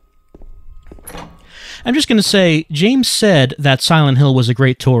viper. I'm just going to say, James said that Silent Hill was a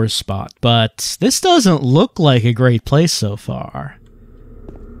great tourist spot, but this doesn't look like a great place so far.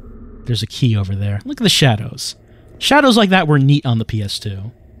 There's a key over there. Look at the shadows. Shadows like that were neat on the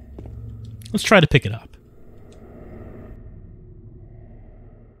PS2. Let's try to pick it up.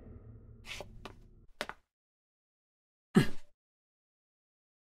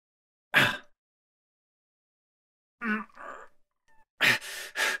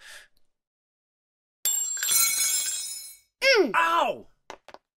 Ow!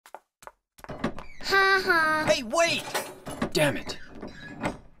 Hey, wait! Damn it.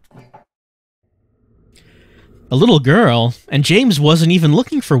 A little girl, and James wasn't even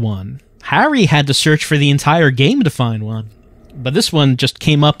looking for one. Harry had to search for the entire game to find one. But this one just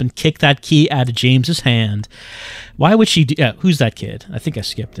came up and kicked that key out of James's hand. Why would she do... who's that kid? I think I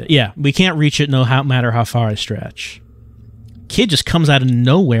skipped it. Yeah, we can't reach it no matter how far I stretch. Kid just comes out of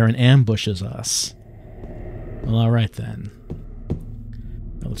nowhere and ambushes us. Well, alright then.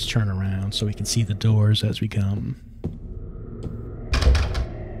 Now let's turn around so we can see the doors as we come.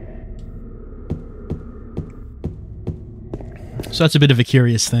 So that's a bit of a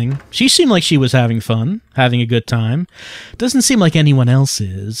curious thing. She seemed like she was having fun, having a good time. Doesn't seem like anyone else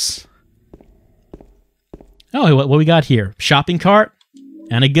is. Oh, what we got here? Shopping cart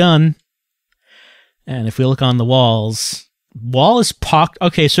and a gun. And if we look on the walls, wall is pocked.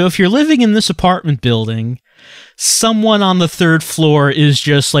 Okay, so if you're living in this apartment building, someone on the third floor is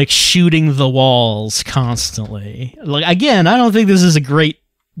just like shooting the walls constantly. Like, again, I don't think this is a great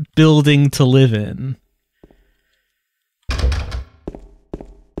building to live in.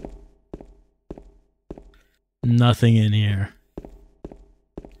 Nothing in here.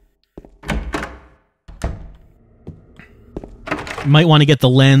 Might want to get the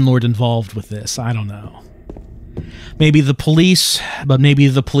landlord involved with this. I don't know. Maybe the police, but maybe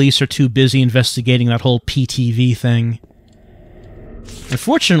the police are too busy investigating that whole PTV thing.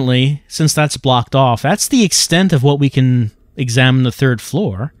 Unfortunately, since that's blocked off, that's the extent of what we can examine the third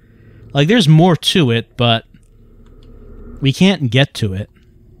floor. Like, there's more to it, but we can't get to it.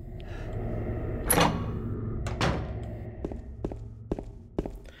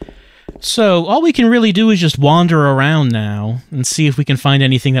 So, all we can really do is just wander around now and see if we can find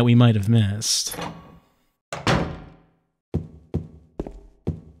anything that we might have missed.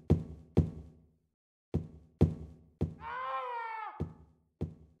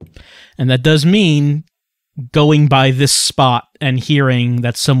 And that does mean going by this spot and hearing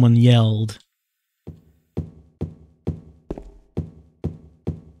that someone yelled.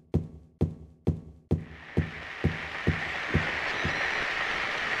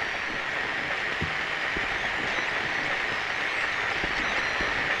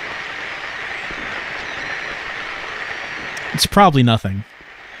 It's probably nothing.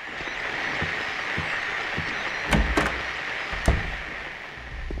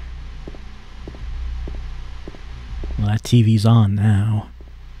 Well, that TV's on now.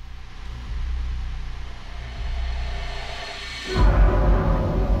 Oh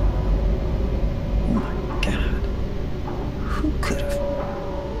my God. Who could have...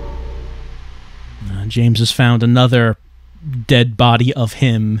 James has found another dead body of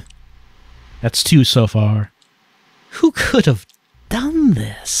him. That's 2 so far. Who could have done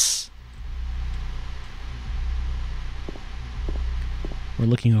this? We're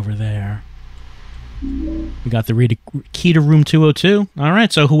looking over there. We got the key to room 202.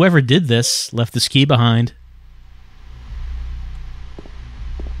 Alright, so whoever did this left this key behind.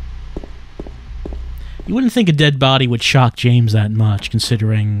 You wouldn't think a dead body would shock James that much,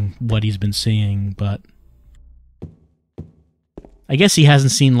 considering what he's been seeing, but... I guess he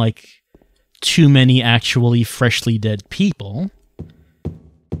hasn't seen, like, too many actually freshly dead people.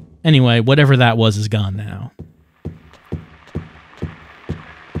 Anyway, whatever that was is gone now.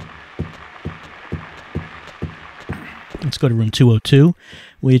 Let's go to room 202,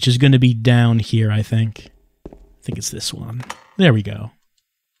 which is going to be down here, I think. I think it's this one. There we go.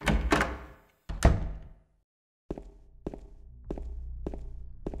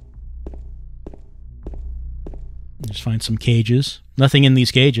 Just find some cages. Nothing in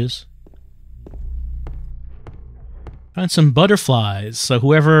these cages. Find some butterflies. So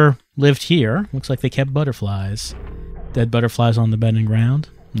whoever lived here, looks like they kept butterflies. Dead butterflies on the bed and ground.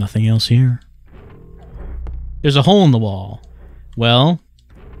 Nothing else here. There's a hole in the wall. Well,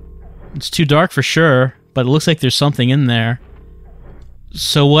 it's too dark for sure, but it looks like there's something in there.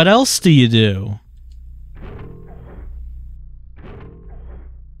 So what else do you do?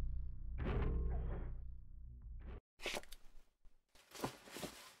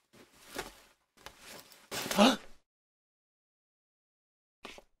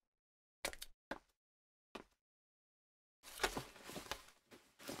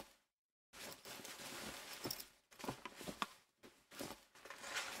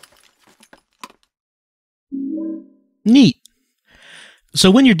 Neat. So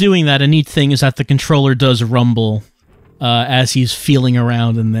when you're doing that, a neat thing is that the controller does rumble as he's feeling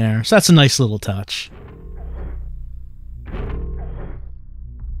around in there. So that's a nice little touch.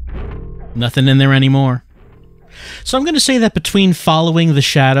 Nothing in there anymore. So I'm going to say that between following the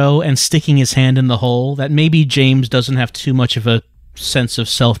shadow and sticking his hand in the hole, that maybe James doesn't have too much of a sense of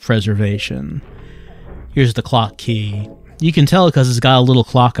self-preservation. Here's the clock key. You can tell because it's got a little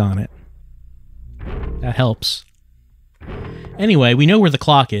clock on it. That helps. Anyway, we know where the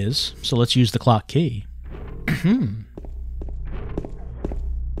clock is, so let's use the clock key.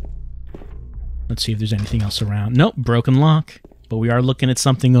 Let's see if there's anything else around. Nope, broken lock. But we are looking at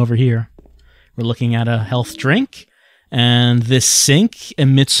something over here. We're looking at a health drink, and this sink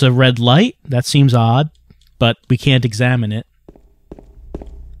emits a red light. That seems odd, but we can't examine it.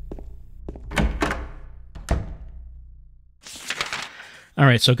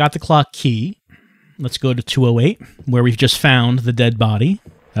 Alright, so got the clock key. Let's go to 208, where we've just found the dead body.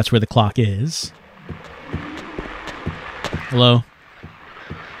 That's where the clock is. Hello?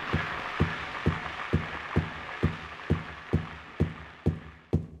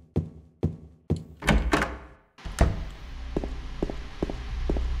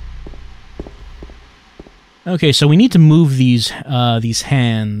 Okay, so we need to move these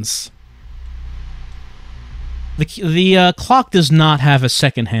hands. The clock does not have a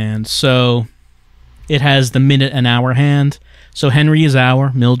second hand, so it has the minute and hour hand. So Henry is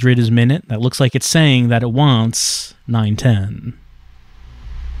hour, Mildred is minute. That looks like it's saying that it wants 9:10.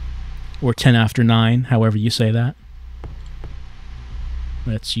 Or 10 after 9, however you say that.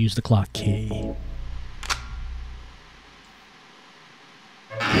 Let's use the clock key.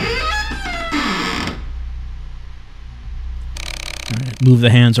 Alright, move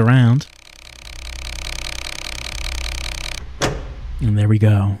the hands around. And there we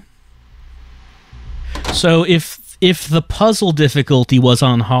go. So if the puzzle difficulty was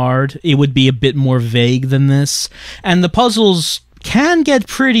on hard, it would be a bit more vague than this. And the puzzles can get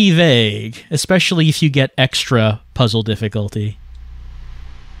pretty vague, especially if you get extra puzzle difficulty.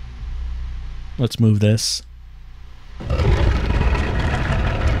 Let's move this.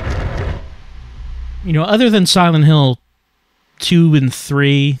 You know, other than Silent Hill 2 and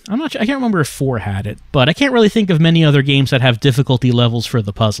 3, I can't remember if 4 had it, but I can't really think of many other games that have difficulty levels for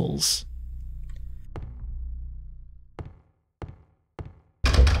the puzzles.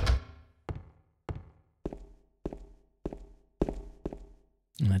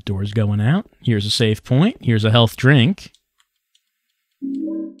 And that door's going out. Here's a save point. Here's a health drink.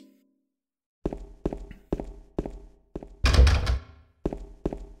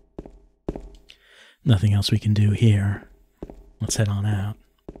 Nothing else we can do here. Let's head on out.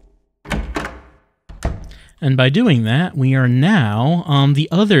 And by doing that, we are now on the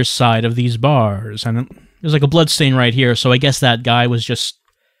other side of these bars. And there's like a bloodstain right here, so I guess that guy was just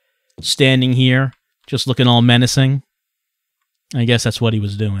standing here, just looking all menacing. I guess that's what he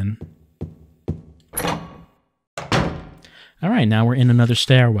was doing. Alright, now we're in another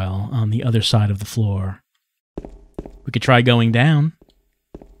stairwell on the other side of the floor. We could try going down.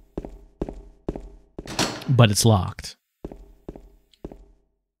 But it's locked.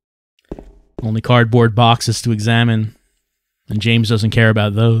 Only cardboard boxes to examine, and James doesn't care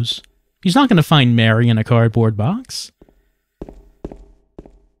about those. He's not going to find Mary in a cardboard box.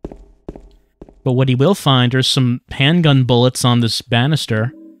 But what he will find are some handgun bullets on this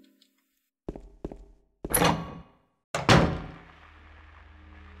banister.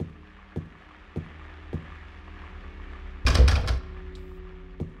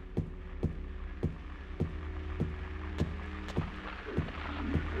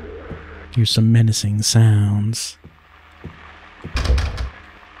 Here's some menacing sounds.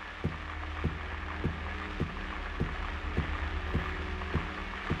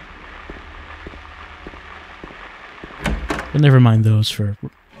 But never mind those for...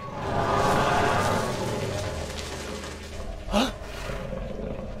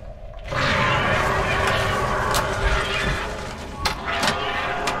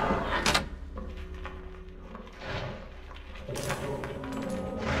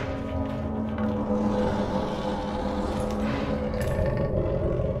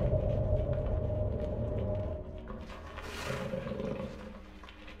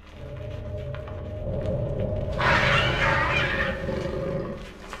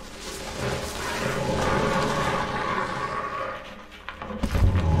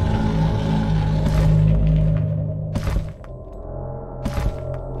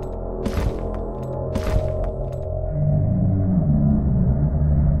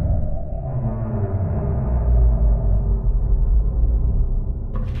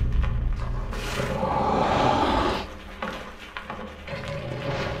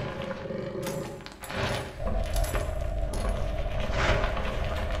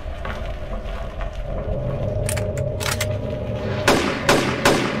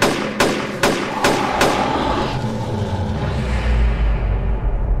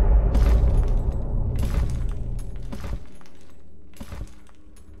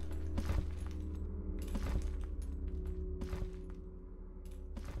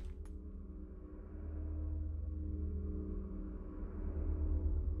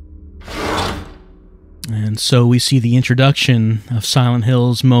 And so we see the introduction of Silent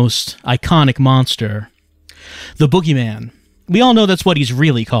Hill's most iconic monster, the Boogeyman. We all know that's what he's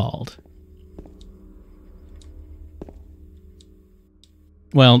really called.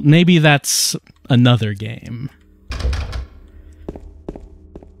 Well, maybe that's another game.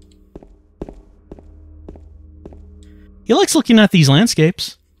 He likes looking at these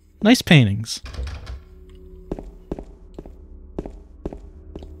landscapes. Nice paintings.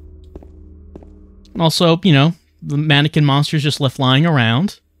 Also, you know, the mannequin monsters just left lying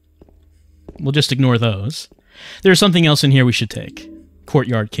around. We'll just ignore those. There's something else in here we should take.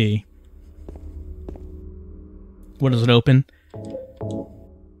 Courtyard key. What does it open?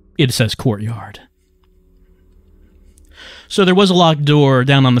 It says courtyard. So there was a locked door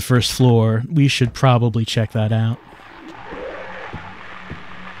down on the first floor. We should probably check that out.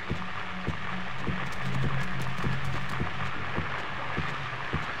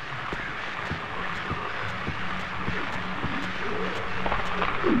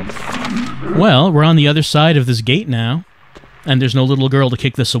 Well, we're on the other side of this gate now, and there's no little girl to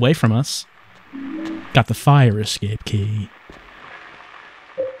kick this away from us. Got the fire escape key.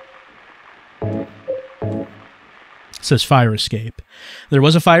 It says fire escape. There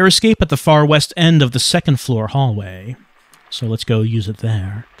was a fire escape at the far west end of the second floor hallway, so let's go use it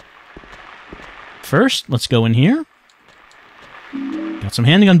there. First, let's go in here. Got some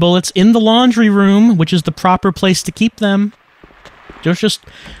handgun bullets in the laundry room, which is the proper place to keep them. Don't just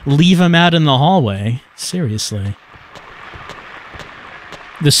leave them out in the hallway. Seriously.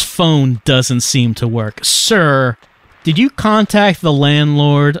 This phone doesn't seem to work. Sir, did you contact the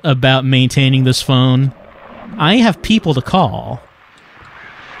landlord about maintaining this phone? I have people to call.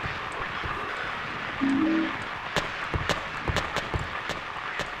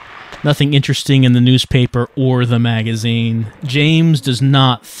 Nothing interesting in the newspaper or the magazine. James does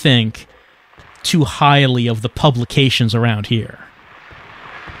not think too highly of the publications around here.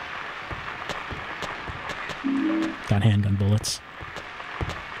 Got handgun bullets.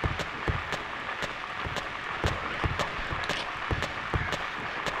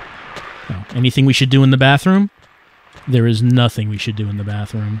 Oh, anything we should do in the bathroom? There is nothing we should do in the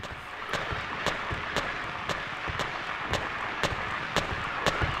bathroom.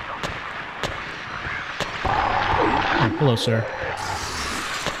 Oh, hello, sir.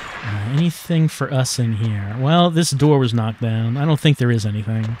 Anything for us in here? Well, this door was knocked down. I don't think there is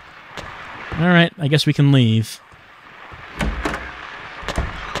anything. Alright, I guess we can leave.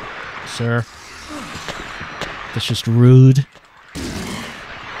 Sir. That's just rude.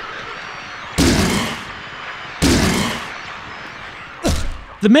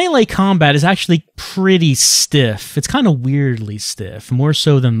 The melee combat is actually pretty stiff. It's kind of weirdly stiff, more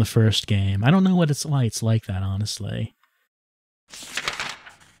so than the first game. I don't know what it's like. It's like that, honestly.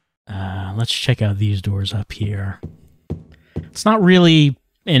 Let's check out these doors up here. It's not really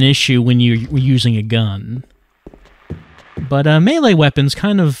an issue when you're using a gun. But melee weapons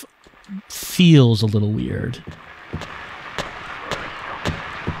kind of feels a little weird.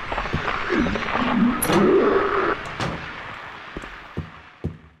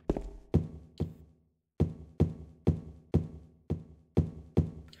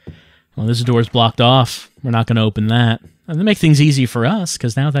 Well, this door's blocked off. We're not going to open that. And that makes things easy for us,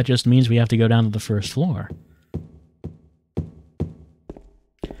 because now that just means we have to go down to the first floor.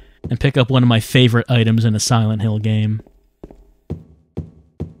 And pick up one of my favorite items in a Silent Hill game.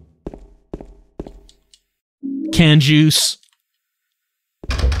 Canned juice.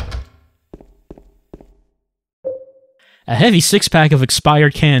 A heavy 6-pack of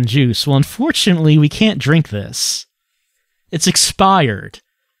expired canned juice. Well, unfortunately, we can't drink this. It's expired.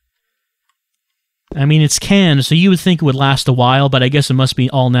 I mean, it's canned, so you would think it would last a while, but I guess it must be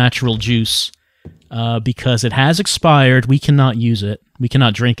all-natural juice. Because it has expired, we cannot use it. We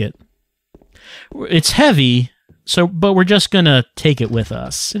cannot drink it. It's heavy, but we're just gonna take it with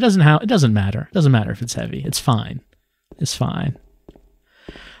us. It doesn't matter. It doesn't matter if it's heavy. It's fine. It's fine.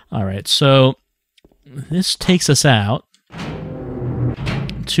 Alright, so this takes us out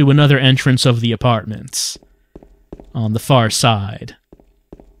to another entrance of the apartments on the far side.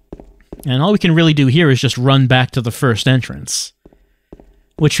 And all we can really do here is just run back to the first entrance.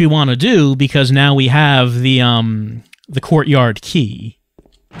 Which we want to do because now we have the courtyard key.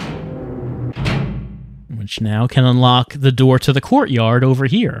 Which now can unlock the door to the courtyard over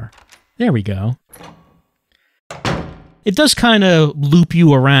here. There we go. It does kind of loop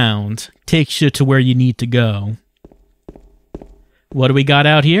you around, takes you to where you need to go. What do we got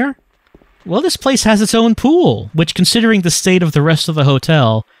out here? Well, this place has its own pool, which considering the state of the rest of the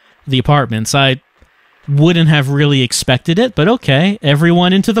hotel, the apartments, I wouldn't have really expected it, but okay.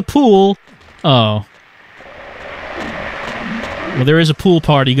 Everyone into the pool. Oh. Well, there is a pool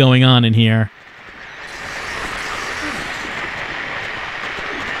party going on in here.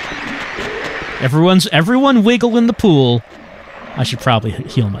 Everyone wiggle in the pool. I should probably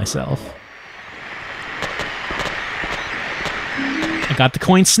heal myself. I got the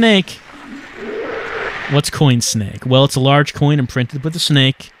coin snake. What's coin snake? Well, it's a large coin imprinted with a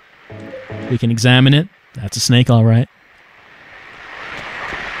snake. We can examine it. That's a snake, all right.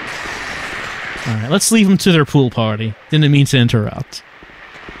 All right, let's leave them to their pool party. Didn't mean to interrupt.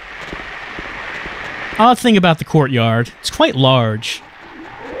 Odd thing about the courtyard, it's quite large.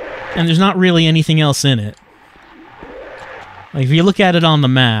 And there's not really anything else in it. Like, if you look at it on the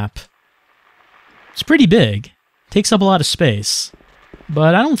map, it's pretty big. Takes up a lot of space.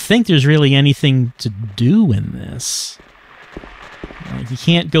 But I don't think there's really anything to do in this. Like, you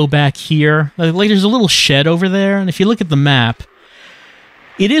can't go back here. Like, there's a little shed over there, and if you look at the map,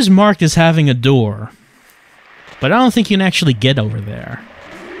 it is marked as having a door. But I don't think you can actually get over there.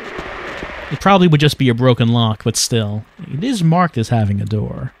 It probably would just be a broken lock, but still. It is marked as having a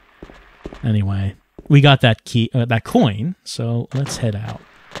door. Anyway, we got that key, that coin, so let's head out.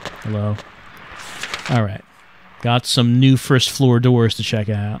 Hello. Alright. Got some new first floor doors to check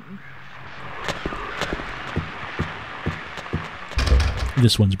out.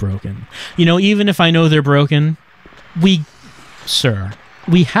 This one's broken. You know, even if I know they're broken, we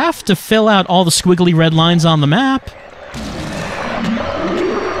have to fill out all the squiggly red lines on the map.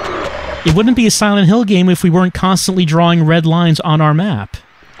 It wouldn't be a Silent Hill game if we weren't constantly drawing red lines on our map.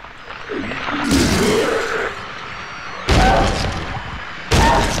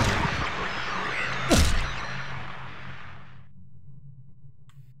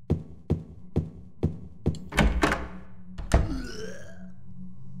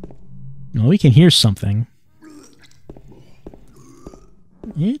 Well, we can hear something.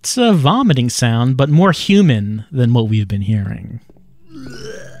 It's a vomiting sound, but more human than what we've been hearing.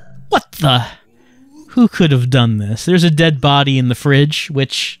 What the? Who could have done this? There's a dead body in the fridge,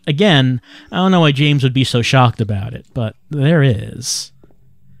 which, again, I don't know why James would be so shocked about it, but there is.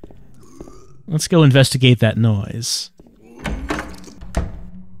 Let's go investigate that noise.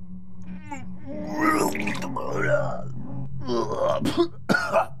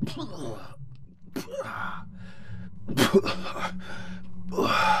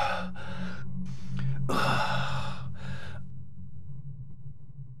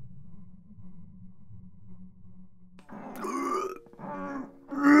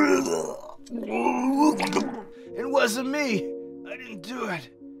 It wasn't me. I didn't do it.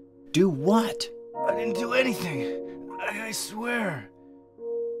 Do what? I didn't do anything. I swear.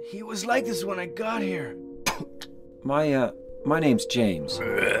 He was like this when I got here. My name's James.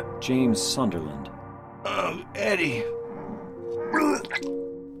 James Sunderland. Eddie.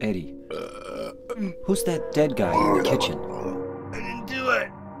 Eddie. Who's that dead guy in the kitchen? I didn't do it.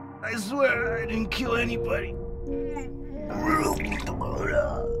 I swear I didn't kill anybody.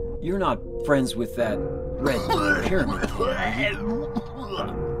 You're not friends with that red pyramid thing, are you?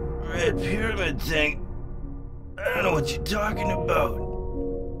 Red pyramid thing? I don't know what you're talking about.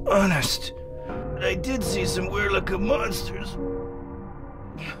 Honest. But I did see some weird looking monsters.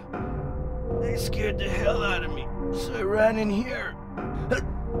 They scared the hell out of me, so I ran in here.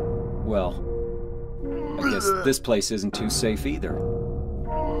 Well, I guess this place isn't too safe either.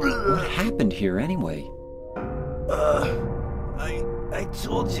 What happened here anyway? I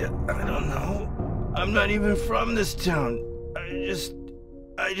told you, I don't know. I'm not even from this town. I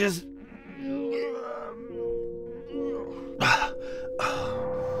just...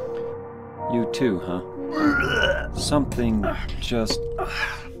 You too, huh? Something just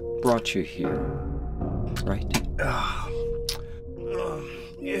brought you here, right?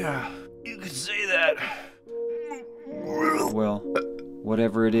 Yeah, you could say that. Well,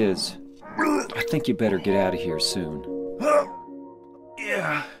 whatever it is, I think you better get out of here soon.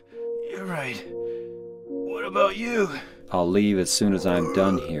 Yeah, you're right. What about you? I'll leave as soon as I'm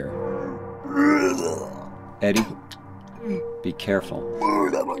done here. Eddie, be careful.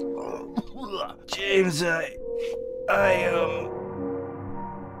 James,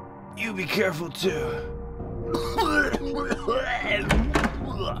 you be careful too.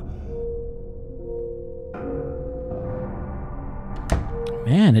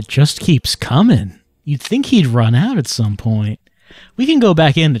 Man, it just keeps coming. You'd think he'd run out at some point. We can go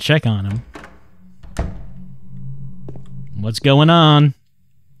back in to check on him. What's going on?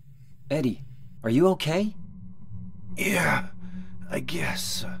 Eddie, are you okay? Yeah, I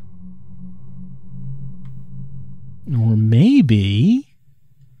guess. Or maybe...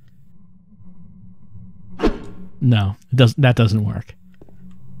 No, that doesn't work.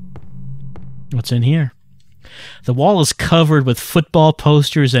 What's in here? The wall is covered with football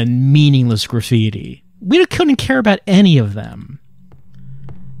posters and meaningless graffiti. We couldn't care about any of them.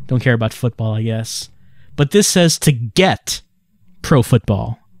 Don't care about football, I guess. But this says to get pro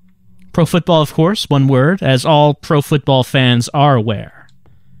football. Pro football, of course, one word, as all pro football fans are aware.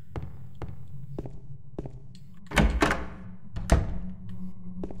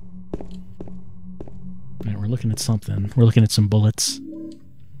 Right, we're looking at something. We're looking at some bullets.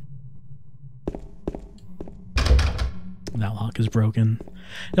 That lock is broken.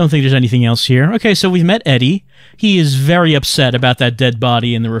 I don't think there's anything else here. Okay, so we've met Eddie. He is very upset about that dead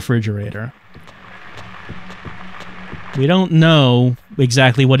body in the refrigerator. We don't know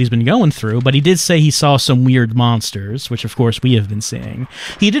exactly what he's been going through, but he did say he saw some weird monsters, which of course we have been seeing.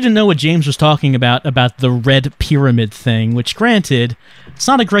 He didn't know what James was talking about the red pyramid thing, which granted, it's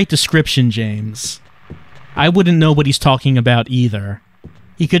not a great description, James. I wouldn't know what he's talking about either.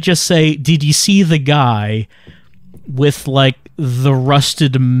 He could just say, did you see the guy with, like, the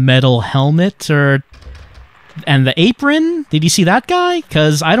rusted metal helmet and the apron? Did you see that guy?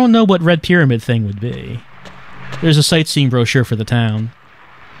 Because I don't know what red pyramid thing would be. There's a sightseeing brochure for the town.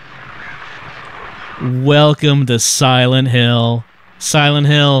 Welcome to Silent Hill. Silent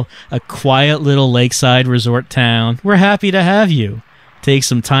Hill, a quiet little lakeside resort town. We're happy to have you. Take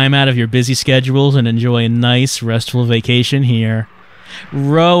some time out of your busy schedules and enjoy a nice, restful vacation here.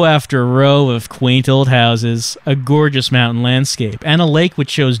 Row after row of quaint old houses, a gorgeous mountain landscape, and a lake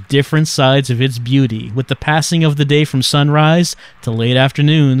which shows different sides of its beauty, with the passing of the day from sunrise to late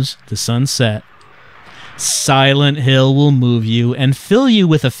afternoons to sunset. Silent Hill will move you and fill you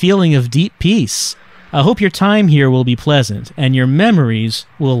with a feeling of deep peace. I hope your time here will be pleasant, and your memories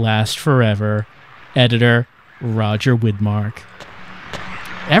will last forever. Editor, Roger Widmark.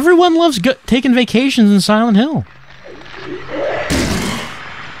 Everyone loves taking vacations in Silent Hill.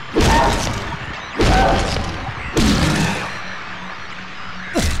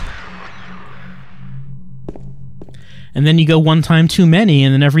 And then you go one time too many,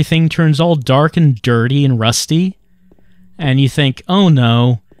 and then everything turns all dark and dirty and rusty. And you think, oh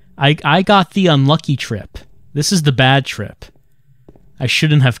no, I got the unlucky trip. This is the bad trip. I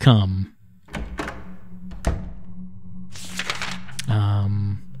shouldn't have come.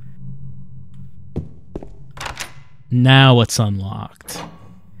 Now it's unlocked.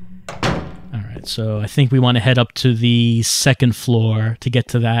 Alright, so I think we want to head up to the second floor to get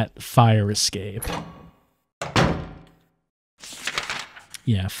to that fire escape.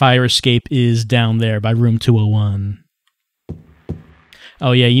 Yeah, fire escape is down there by room 201.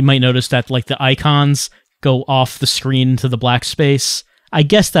 Oh yeah, you might notice that like the icons go off the screen into the black space. I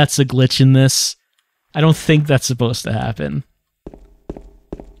guess that's a glitch in this. I don't think that's supposed to happen.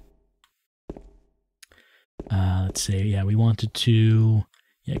 Let's see, yeah, we wanted to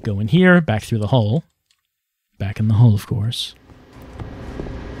go in here, back through the hole. Back in the hole, of course.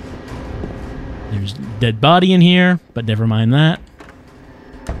 There's a dead body in here, but never mind that.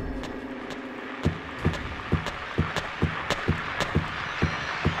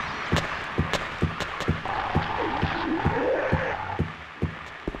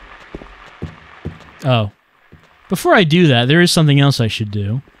 Oh. Before I do that, there is something else I should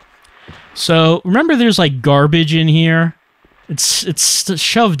do. So, remember there's like garbage in here? It's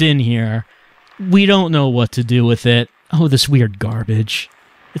shoved in here. We don't know what to do with it. Oh, this weird garbage.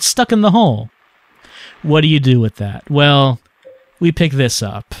 It's stuck in the hole. What do you do with that? Well, we pick this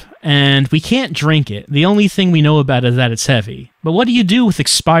up, and we can't drink it. The only thing we know about it is that it's heavy. But what do you do with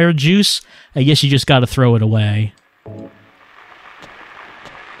expired juice? I guess you just gotta throw it away.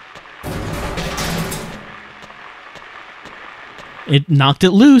 It knocked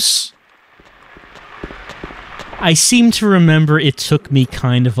it loose. I seem to remember it took me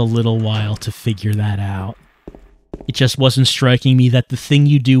kind of a little while to figure that out. It just wasn't striking me that the thing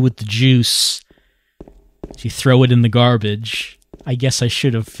you do with the juice is you throw it in the garbage. I guess I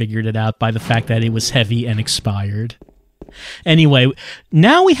should have figured it out by the fact that it was heavy and expired. Anyway,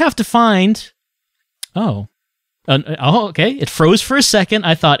 now we have to find... Oh, okay. It froze for a second.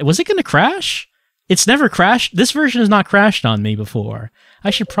 I thought, was it going to crash? It's never crashed. This version has not crashed on me before.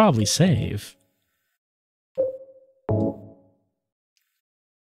 I should probably save.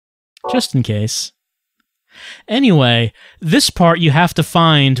 Just in case. Anyway, this part you have to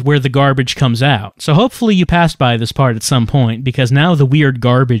find where the garbage comes out. So hopefully you passed by this part at some point, because now the weird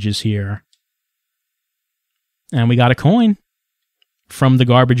garbage is here. And we got a coin from the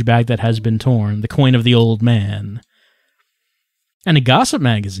garbage bag that has been torn, the coin of the old man. And a gossip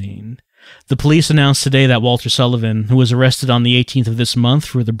magazine. The police announced today that Walter Sullivan, who was arrested on the 18th of this month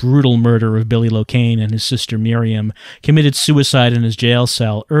for the brutal murder of Billy Locane and his sister Miriam, committed suicide in his jail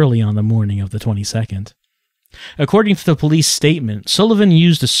cell early on the morning of the 22nd. According to the police statement, Sullivan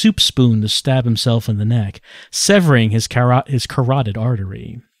used a soup spoon to stab himself in the neck, severing his carotid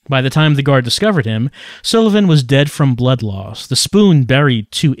artery. By the time the guard discovered him, Sullivan was dead from blood loss, the spoon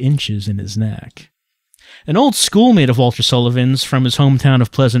buried 2 inches in his neck. An old schoolmate of Walter Sullivan's from his hometown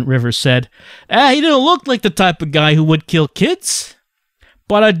of Pleasant River said, he didn't look like the type of guy who would kill kids.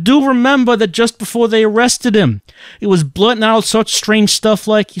 But I do remember that just before they arrested him, he was blurting out such strange stuff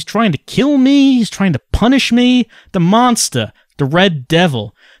like, he's trying to kill me, he's trying to punish me, the monster, the red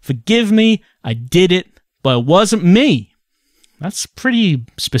devil. Forgive me, I did it, but it wasn't me. That's pretty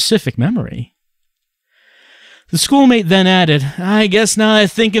specific memory. The schoolmate then added, I guess now that I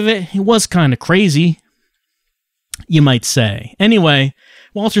think of it, he was kind of crazy. You might say. Anyway,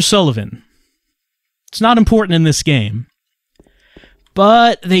 Walter Sullivan. It's not important in this game.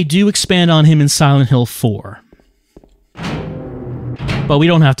 But they do expand on him in Silent Hill 4. But we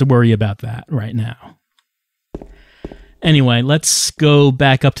don't have to worry about that right now. Anyway, let's go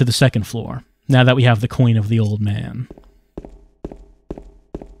back up to the second floor, now that we have the coin of the old man.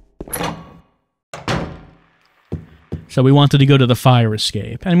 So we wanted to go to the fire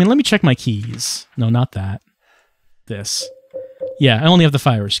escape. I mean, let me check my keys. No, not that. This. Yeah, I only have the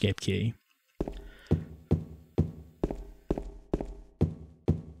fire escape key.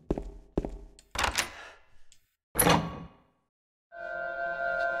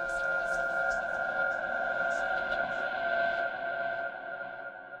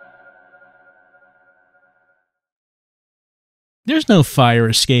 There's no fire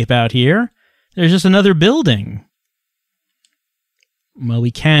escape out here. There's just another building. Well,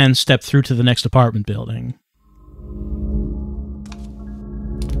 we can step through to the next apartment building.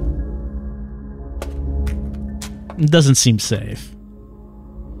 It doesn't seem safe.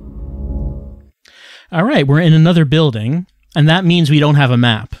 Alright, we're in another building, and that means we don't have a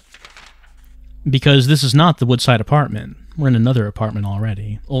map. Because this is not the Woodside apartment. We're in another apartment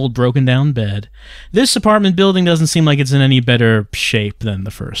already. Old broken down bed. This apartment building doesn't seem like it's in any better shape than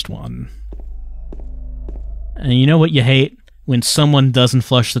the first one. And you know what you hate? When someone doesn't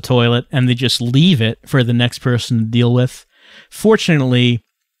flush the toilet and they just leave it for the next person to deal with. Fortunately,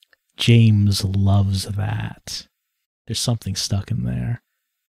 James loves that. There's something stuck in there.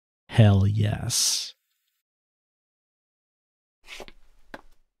 Hell yes.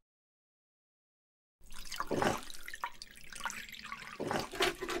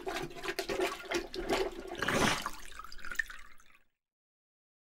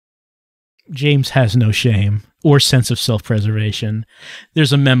 James has no shame or sense of self-preservation.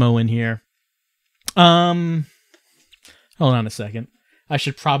 There's a memo in here. Hold on a second. I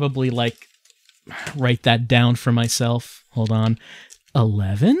should probably, like, write that down for myself. Hold on.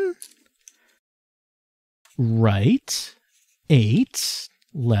 11? Right. 8.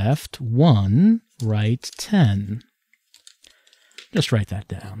 Left. 1. Right. 10. Just write that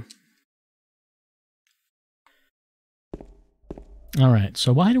down. Alright,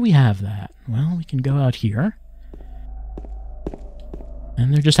 so why do we have that? Well, we can go out here.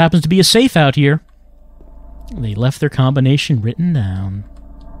 And there just happens to be a safe out here. They left their combination written down.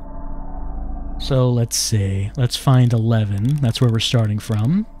 So let's see. Let's find 11. That's where we're starting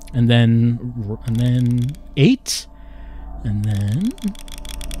from. And then 8. And then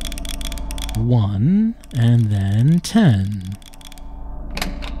 1. And then 10.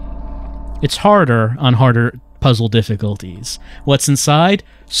 It's harder on harder puzzle difficulties. What's inside?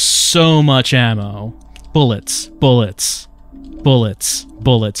 So much ammo. Bullets, bullets, bullets,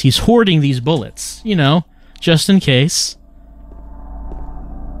 bullets. He's hoarding these bullets, you know, just in case.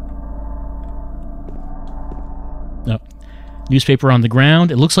 Oh. Newspaper on the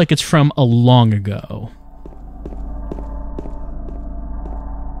ground. It looks like it's from a long ago.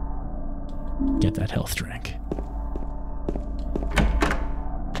 Get that health drink.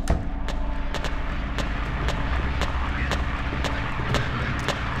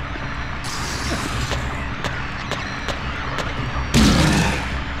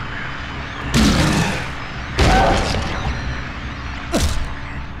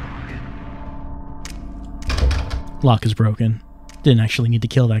 Lock is broken. Didn't actually need to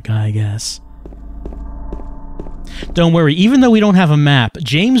kill that guy, I guess. Don't worry, even though we don't have a map,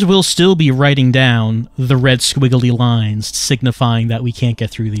 James will still be writing down the red squiggly lines signifying that we can't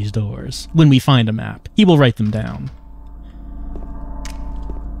get through these doors. When we find a map, he will write them down.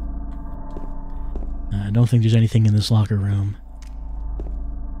 I don't think there's anything in this locker room.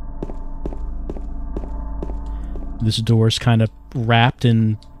 This door's kind of wrapped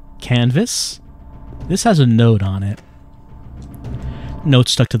in canvas. This has a note on it. Note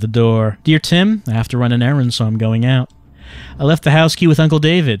stuck to the door. Dear Tim, I have to run an errand, so I'm going out. I left the house key with Uncle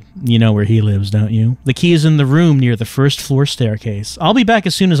David. You know where he lives, don't you? The key is in the room near the first floor staircase. I'll be back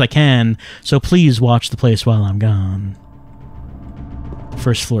as soon as I can, so please watch the place while I'm gone.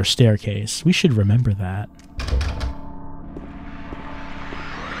 First floor staircase. We should remember that.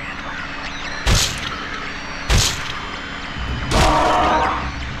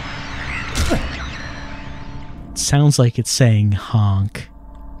 Sounds like it's saying honk.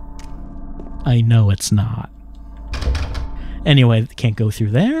 I know it's not. Anyway, can't go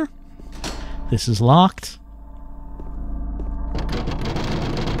through there. This is locked.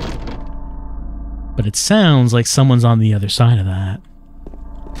 But it sounds like someone's on the other side of that.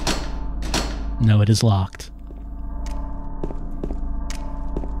 No, it is locked.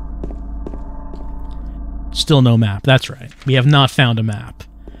 Still no map. That's right. We have not found a map.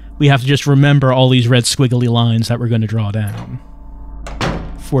 We have to just remember all these red squiggly lines that we're going to draw down.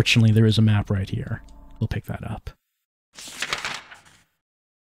 Fortunately, there is a map right here. We'll pick that up.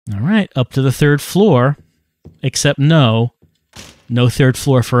 Alright, up to the 3rd floor. Except no third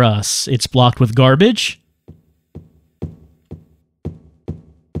floor for us. It's blocked with garbage.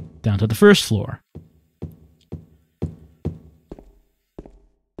 Down to the 1st floor.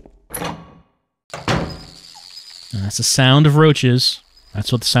 And that's the sound of roaches. That's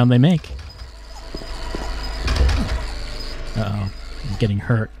what the sound they make. Uh-oh. I'm getting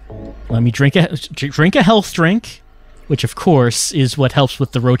hurt. Let me drink a health drink, which of course is what helps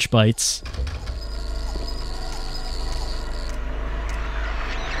with the roach bites.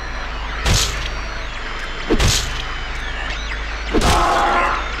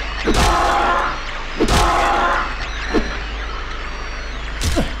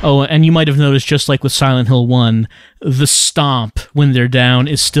 Oh, and you might have noticed, just like with Silent Hill 1, the stomp when they're down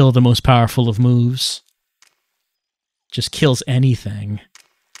is still the most powerful of moves. Just kills anything.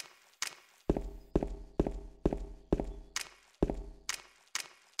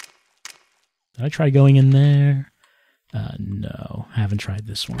 Did I try going in there? No, haven't tried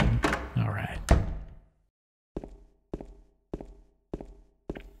this one. Alright.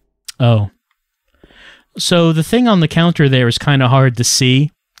 Oh. So the thing on the counter there is kind of hard to see.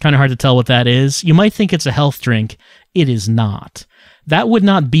 Kind of hard to tell what that is. You might think it's a health drink. It is not. That would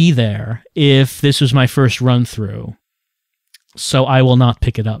not be there if this was my first run through. So I will not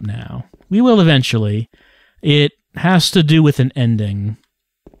pick it up now. We will eventually. It has to do with an ending.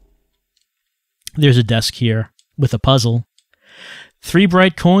 There's a desk here with a puzzle. 3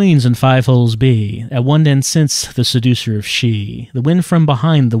 bright coins and 5 holes be. At one end since the seducer of she. The wind from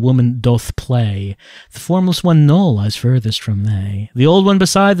behind the woman doth play. The formless one null lies furthest from they. The old one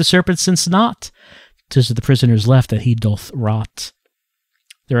beside the serpent since not. 'Tis the prisoner's left that he doth rot.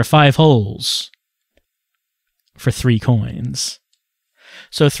 There are 5 holes for 3 coins.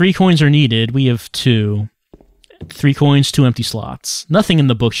 So 3 coins are needed. We have 2. 3 coins, 2 empty slots. Nothing in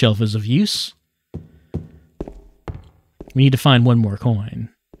the bookshelf is of use. We need to find 1 more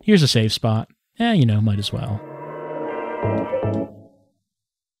coin. Here's a save spot. You know, might as well.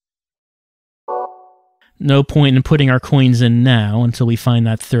 No point in putting our coins in now until we find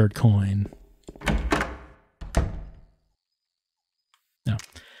that 3rd coin. No.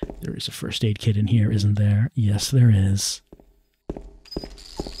 There is a first aid kit in here, isn't there? Yes, there is.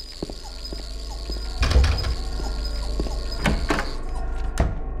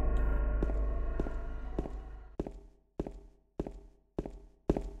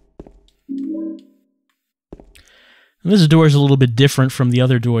 And this door is a little bit different from the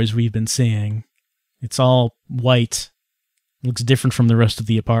other doors we've been seeing. It's all white. It looks different from the rest of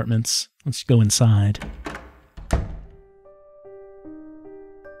the apartments. Let's go inside.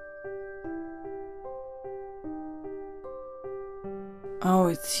 Oh,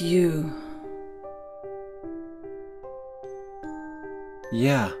 it's you.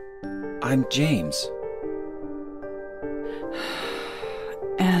 Yeah, I'm James.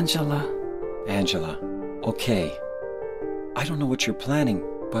 Angela. Angela, okay. I don't know what you're planning,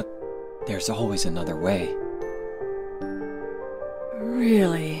 but there's always another way.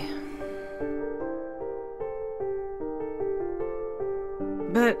 Really?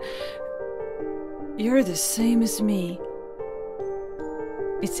 But you're the same as me.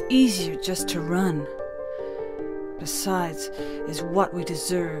 It's easier just to run. Besides, is what we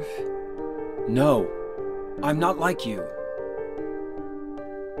deserve. No, I'm not like you.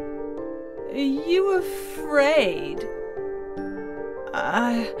 Are you afraid?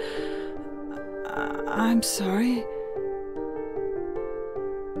 I'm sorry.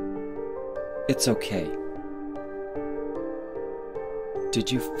 It's okay.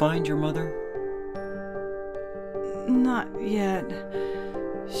 Did you find your mother? Not yet.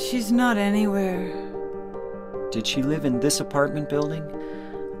 She's not anywhere. Did she live in this apartment building?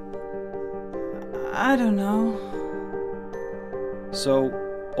 I don't know. So,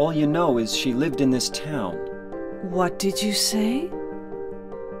 all you know is she lived in this town. What did you say?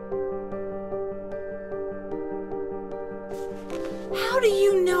 How do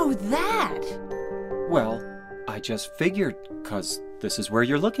you know that? Well, I just figured, 'cause this is where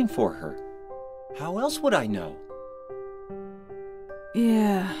you're looking for her. How else would I know?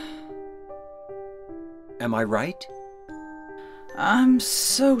 Yeah. Am I right? I'm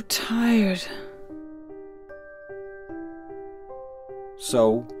so tired.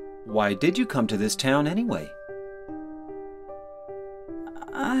 So, why did you come to this town anyway?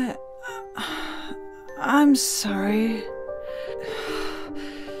 I'm sorry.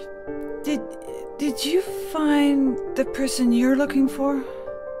 Did you find the person you're looking for?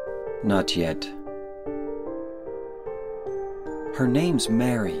 Not yet. Her name's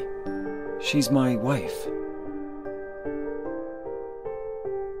Mary. She's my wife.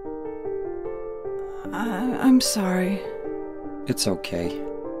 I'm sorry. It's okay.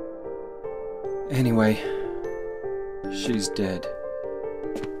 Anyway, she's dead.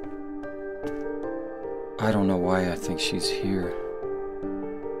 I don't know why I think she's here.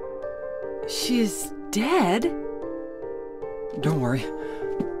 She is dead? Don't worry.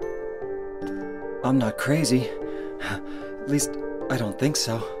 I'm not crazy. At least, I don't think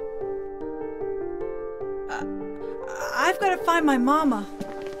so. I've got to find my mama.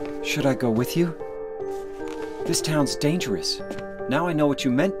 Should I go with you? This town's dangerous. Now I know what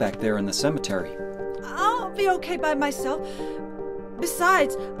you meant back there in the cemetery. I'll be okay by myself.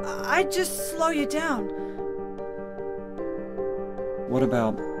 Besides, I'd just slow you down. What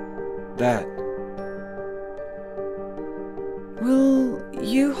about that? Will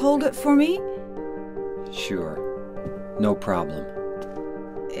you hold it for me? Sure. No problem.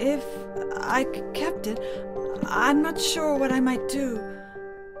 If I kept it, I'm not sure what I might do.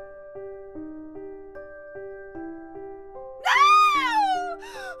 No!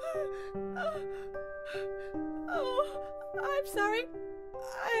 Oh, I'm sorry.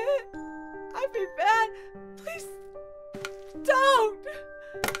 I've been bad. Please don't.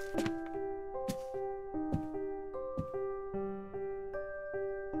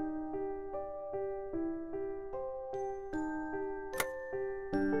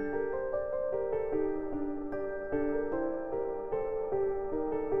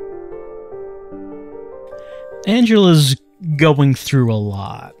 Angela's going through a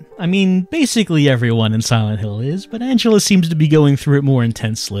lot. I mean, basically everyone in Silent Hill is, but Angela seems to be going through it more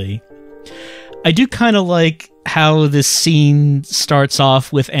intensely. I do kind of like how this scene starts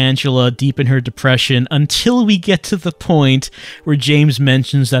off with Angela deep in her depression until we get to the point where James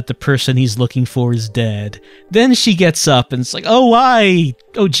mentions that the person he's looking for is dead. Then she gets up and it's like, oh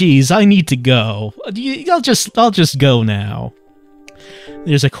geez, I need to go. I'll just go now.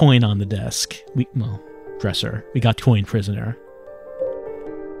 There's a coin on the desk. Dresser. We got coin prisoner.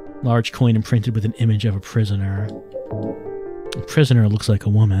 Large coin imprinted with an image of a prisoner. The prisoner looks like a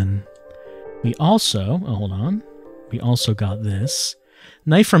woman. We also, hold on. We also got this.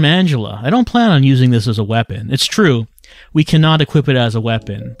 Knife from Angela. I don't plan on using this as a weapon. It's true. We cannot equip it as a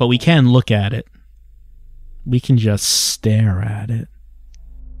weapon, but we can look at it. We can just stare at it.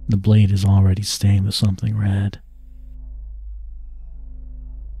 The blade is already stained with something red.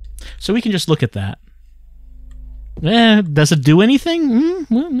 So we can just look at that. Does it do anything?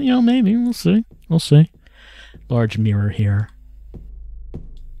 Well, maybe. We'll see. Large mirror here.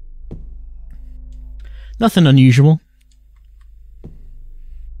 Nothing unusual.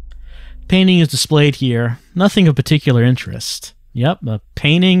 Painting is displayed here. Nothing of particular interest. Yep, a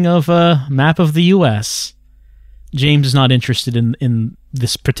painting of a map of the U.S. James is not interested in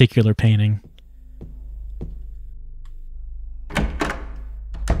this particular painting.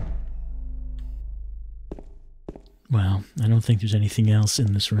 Well, I don't think there's anything else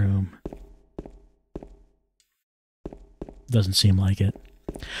in this room. Doesn't seem like it.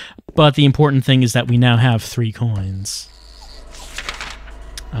 But the important thing is that we now have 3 coins.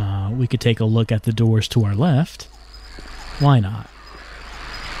 We could take a look at the doors to our left. Why not?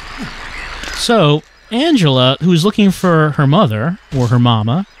 So, Angela, who's looking for her mother, or her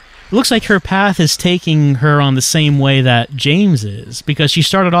mama, it looks like her path is taking her on the same way that James is, because she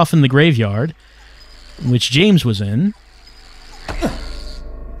started off in the graveyard, which James was in.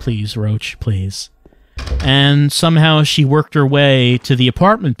 Please, Roach, please. And somehow she worked her way to the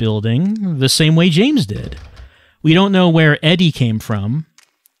apartment building the same way James did. We don't know where Eddie came from,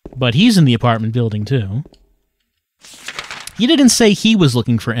 but he's in the apartment building too. He didn't say he was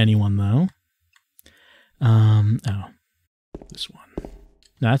looking for anyone, though. Oh. This one.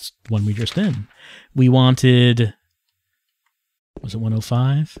 That's the one we just in. We wanted... Was it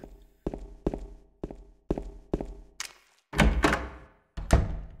 105?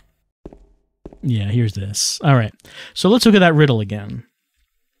 Yeah, here's this. All right. So let's look at that riddle again.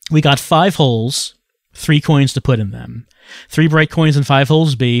 We got 5 holes, 3 coins to put in them. 3 bright coins and 5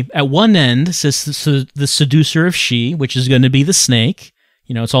 holes B. At one end says the seducer of she, which is going to be the snake.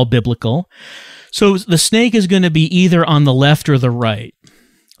 You know, it's all biblical. So the snake is going to be either on the left or the right.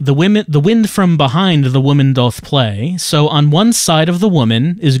 The wind from behind the woman doth play. So on one side of the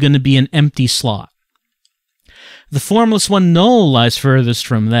woman is going to be an empty slot. The formless one null lies furthest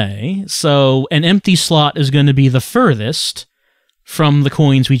from they, so an empty slot is going to be the furthest from the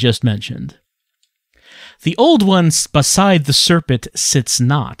coins we just mentioned. The old one beside the serpent sits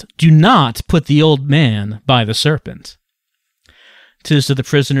not. Do not put the old man by the serpent. 'Tis to the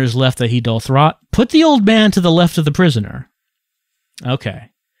prisoner's left that he doth rot. Put the old man to the left of the prisoner. Okay.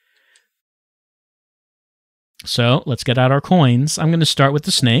 So, let's get out our coins. I'm going to start with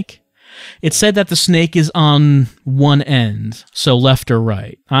the snake. It said that the snake is on one end, so left or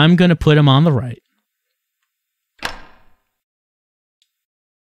right. I'm going to put him on the right.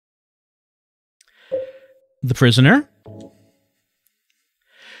 The prisoner.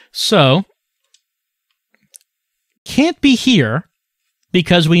 So, can't be here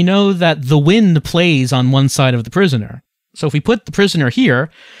because we know that the wind plays on one side of the prisoner. So if we put the prisoner here,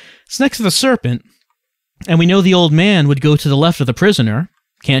 it's next to the serpent, and we know the old man would go to the left of the prisoner.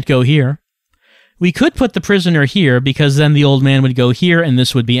 Can't go here. We could put the prisoner here because then the old man would go here and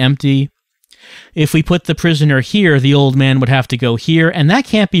this would be empty. If we put the prisoner here, the old man would have to go here, and that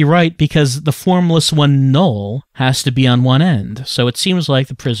can't be right because the formless one null has to be on one end. So it seems like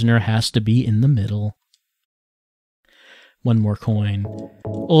the prisoner has to be in the middle. One more coin.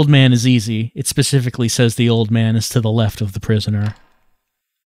 Old man is easy. It specifically says the old man is to the left of the prisoner.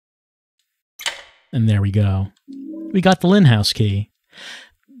 And there we go. We got the Lynn House key.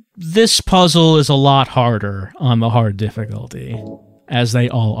 This puzzle is a lot harder on the hard difficulty, as they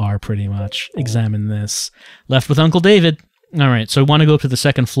all are pretty much. Examine this. Left with Uncle David. All right, so we want to go up to the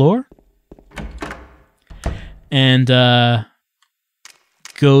second floor and go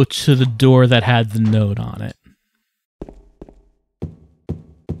to the door that had the note on it.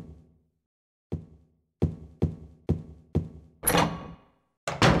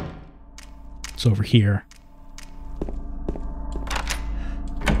 It's over here.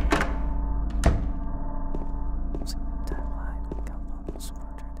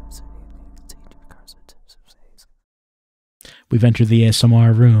 We've entered the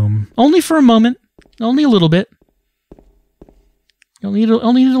ASMR room. Only for a moment. Only a little bit. Only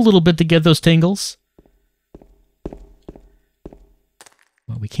need a little bit to get those tingles.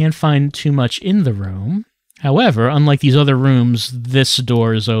 Well, we can't find too much in the room. However, unlike these other rooms, this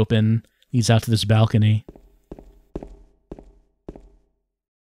door is open. Leads out to this balcony.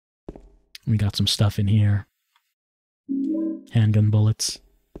 We got some stuff in here. Handgun bullets.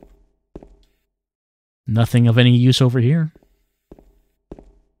 Nothing of any use over here.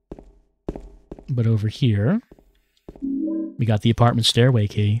 But over here, we got the apartment stairway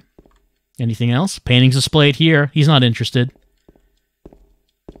key. Anything else? Paintings displayed here. He's not interested.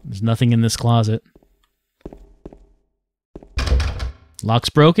 There's nothing in this closet. Lock's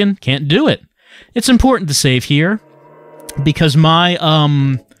broken. Can't do it. It's important to save here because my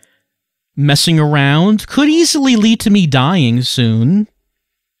messing around could easily lead to me dying soon.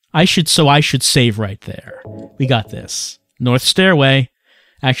 I should save right there. We got this. North stairway.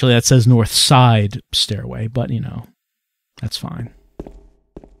 Actually, that says north side stairway, but, you know, that's fine.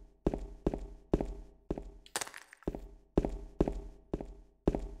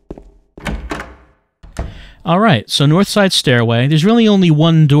 Alright, so north side stairway. There's really only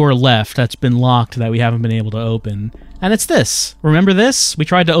one door left that's been locked that we haven't been able to open. And it's this. Remember this? We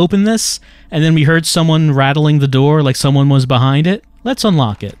tried to open this, and then we heard someone rattling the door like someone was behind it. Let's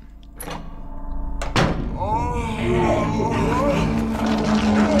unlock it.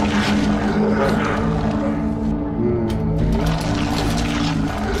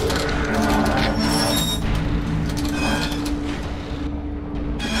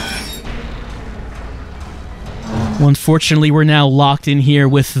 Well, unfortunately, we're now locked in here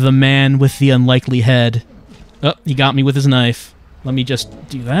with the man with the unlikely head. Oh, he got me with his knife. Let me just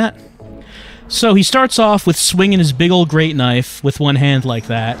do that. So he starts off with swinging his big old great knife with one hand like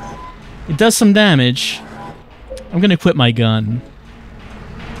that. It does some damage. I'm gonna quit my gun.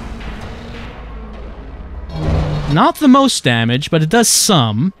 Not the most damage, but it does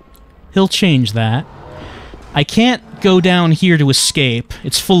some. He'll change that. I can't go down here to escape.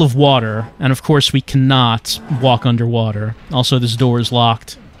 It's full of water, and of course we cannot walk underwater. Also, this door is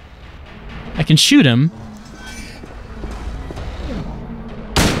locked. I can shoot him,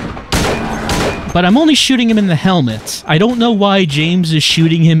 but I'm only shooting him in the helmet. I don't know why James is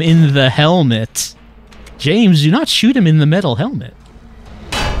shooting him in the helmet. James, do not shoot him in the metal helmet.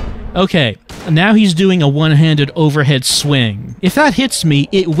 Okay, now he's doing a one-handed overhead swing. If that hits me,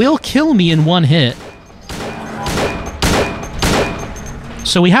 it will kill me in one hit.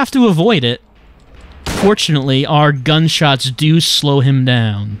 So we have to avoid it. Fortunately, our gunshots do slow him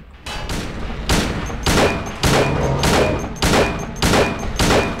down.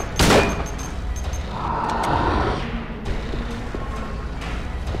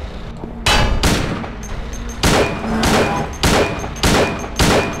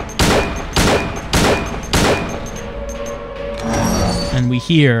 And we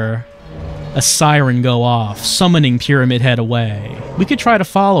hear a siren go off, summoning Pyramid Head away. We could try to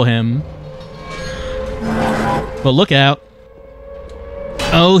follow him, but look out.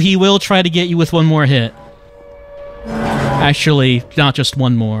 Oh, he will try to get you with one more hit. Actually, not just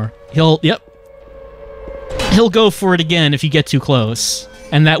one more. He'll go for it again if you get too close.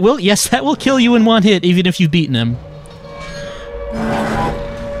 And that will, yes, that will kill you in one hit, even if you've beaten him.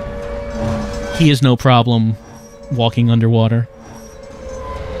 He is no problem walking underwater.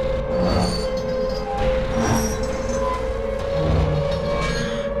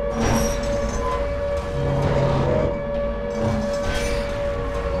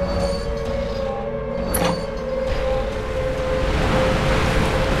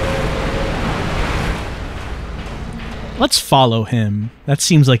 Let's follow him. That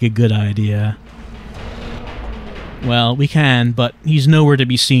seems like a good idea. Well, we can, but he's nowhere to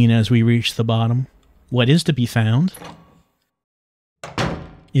be seen as we reach the bottom. What is to be found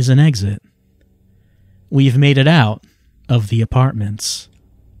is an exit. We've made it out of the apartments.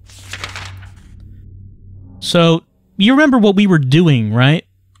 So, you remember what we were doing, right?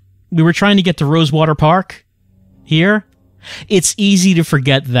 We were trying to get to Rosewater Park? Here? It's easy to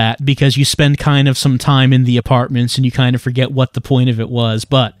forget that because you spend kind of some time in the apartments and you kind of forget what the point of it was.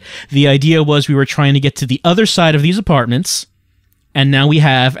 But the idea was we were trying to get to the other side of these apartments, and now we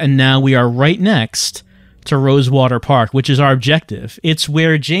are right next to Rosewater Park, which is our objective. It's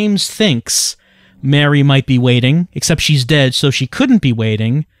where James thinks Mary might be waiting, except she's dead, so she couldn't be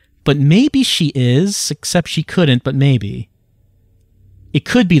waiting. But maybe she is, except she couldn't, but maybe. It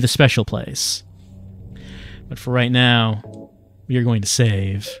could be the special place. But for right now, we are going to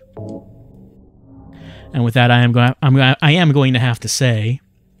save. And with that, I am going to have to say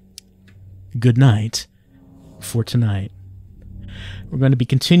good night for tonight. We're going to be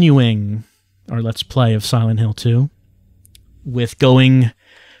continuing our Let's Play of Silent Hill 2 with going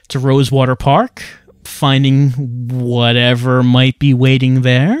to Rosewater Park, finding whatever might be waiting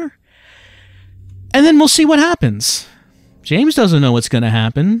there, and then we'll see what happens. James doesn't know what's going to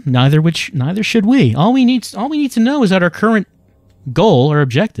happen. Neither should we. All we need to know is that our current goal or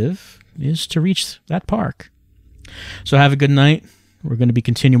objective is to reach that park. So have a good night. We're going to be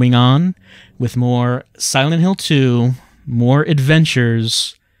continuing on with more Silent Hill 2, more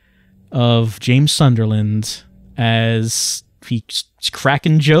adventures of James Sunderland as he's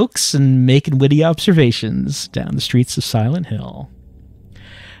cracking jokes and making witty observations down the streets of Silent Hill.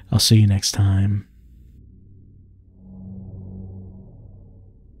 I'll see you next time.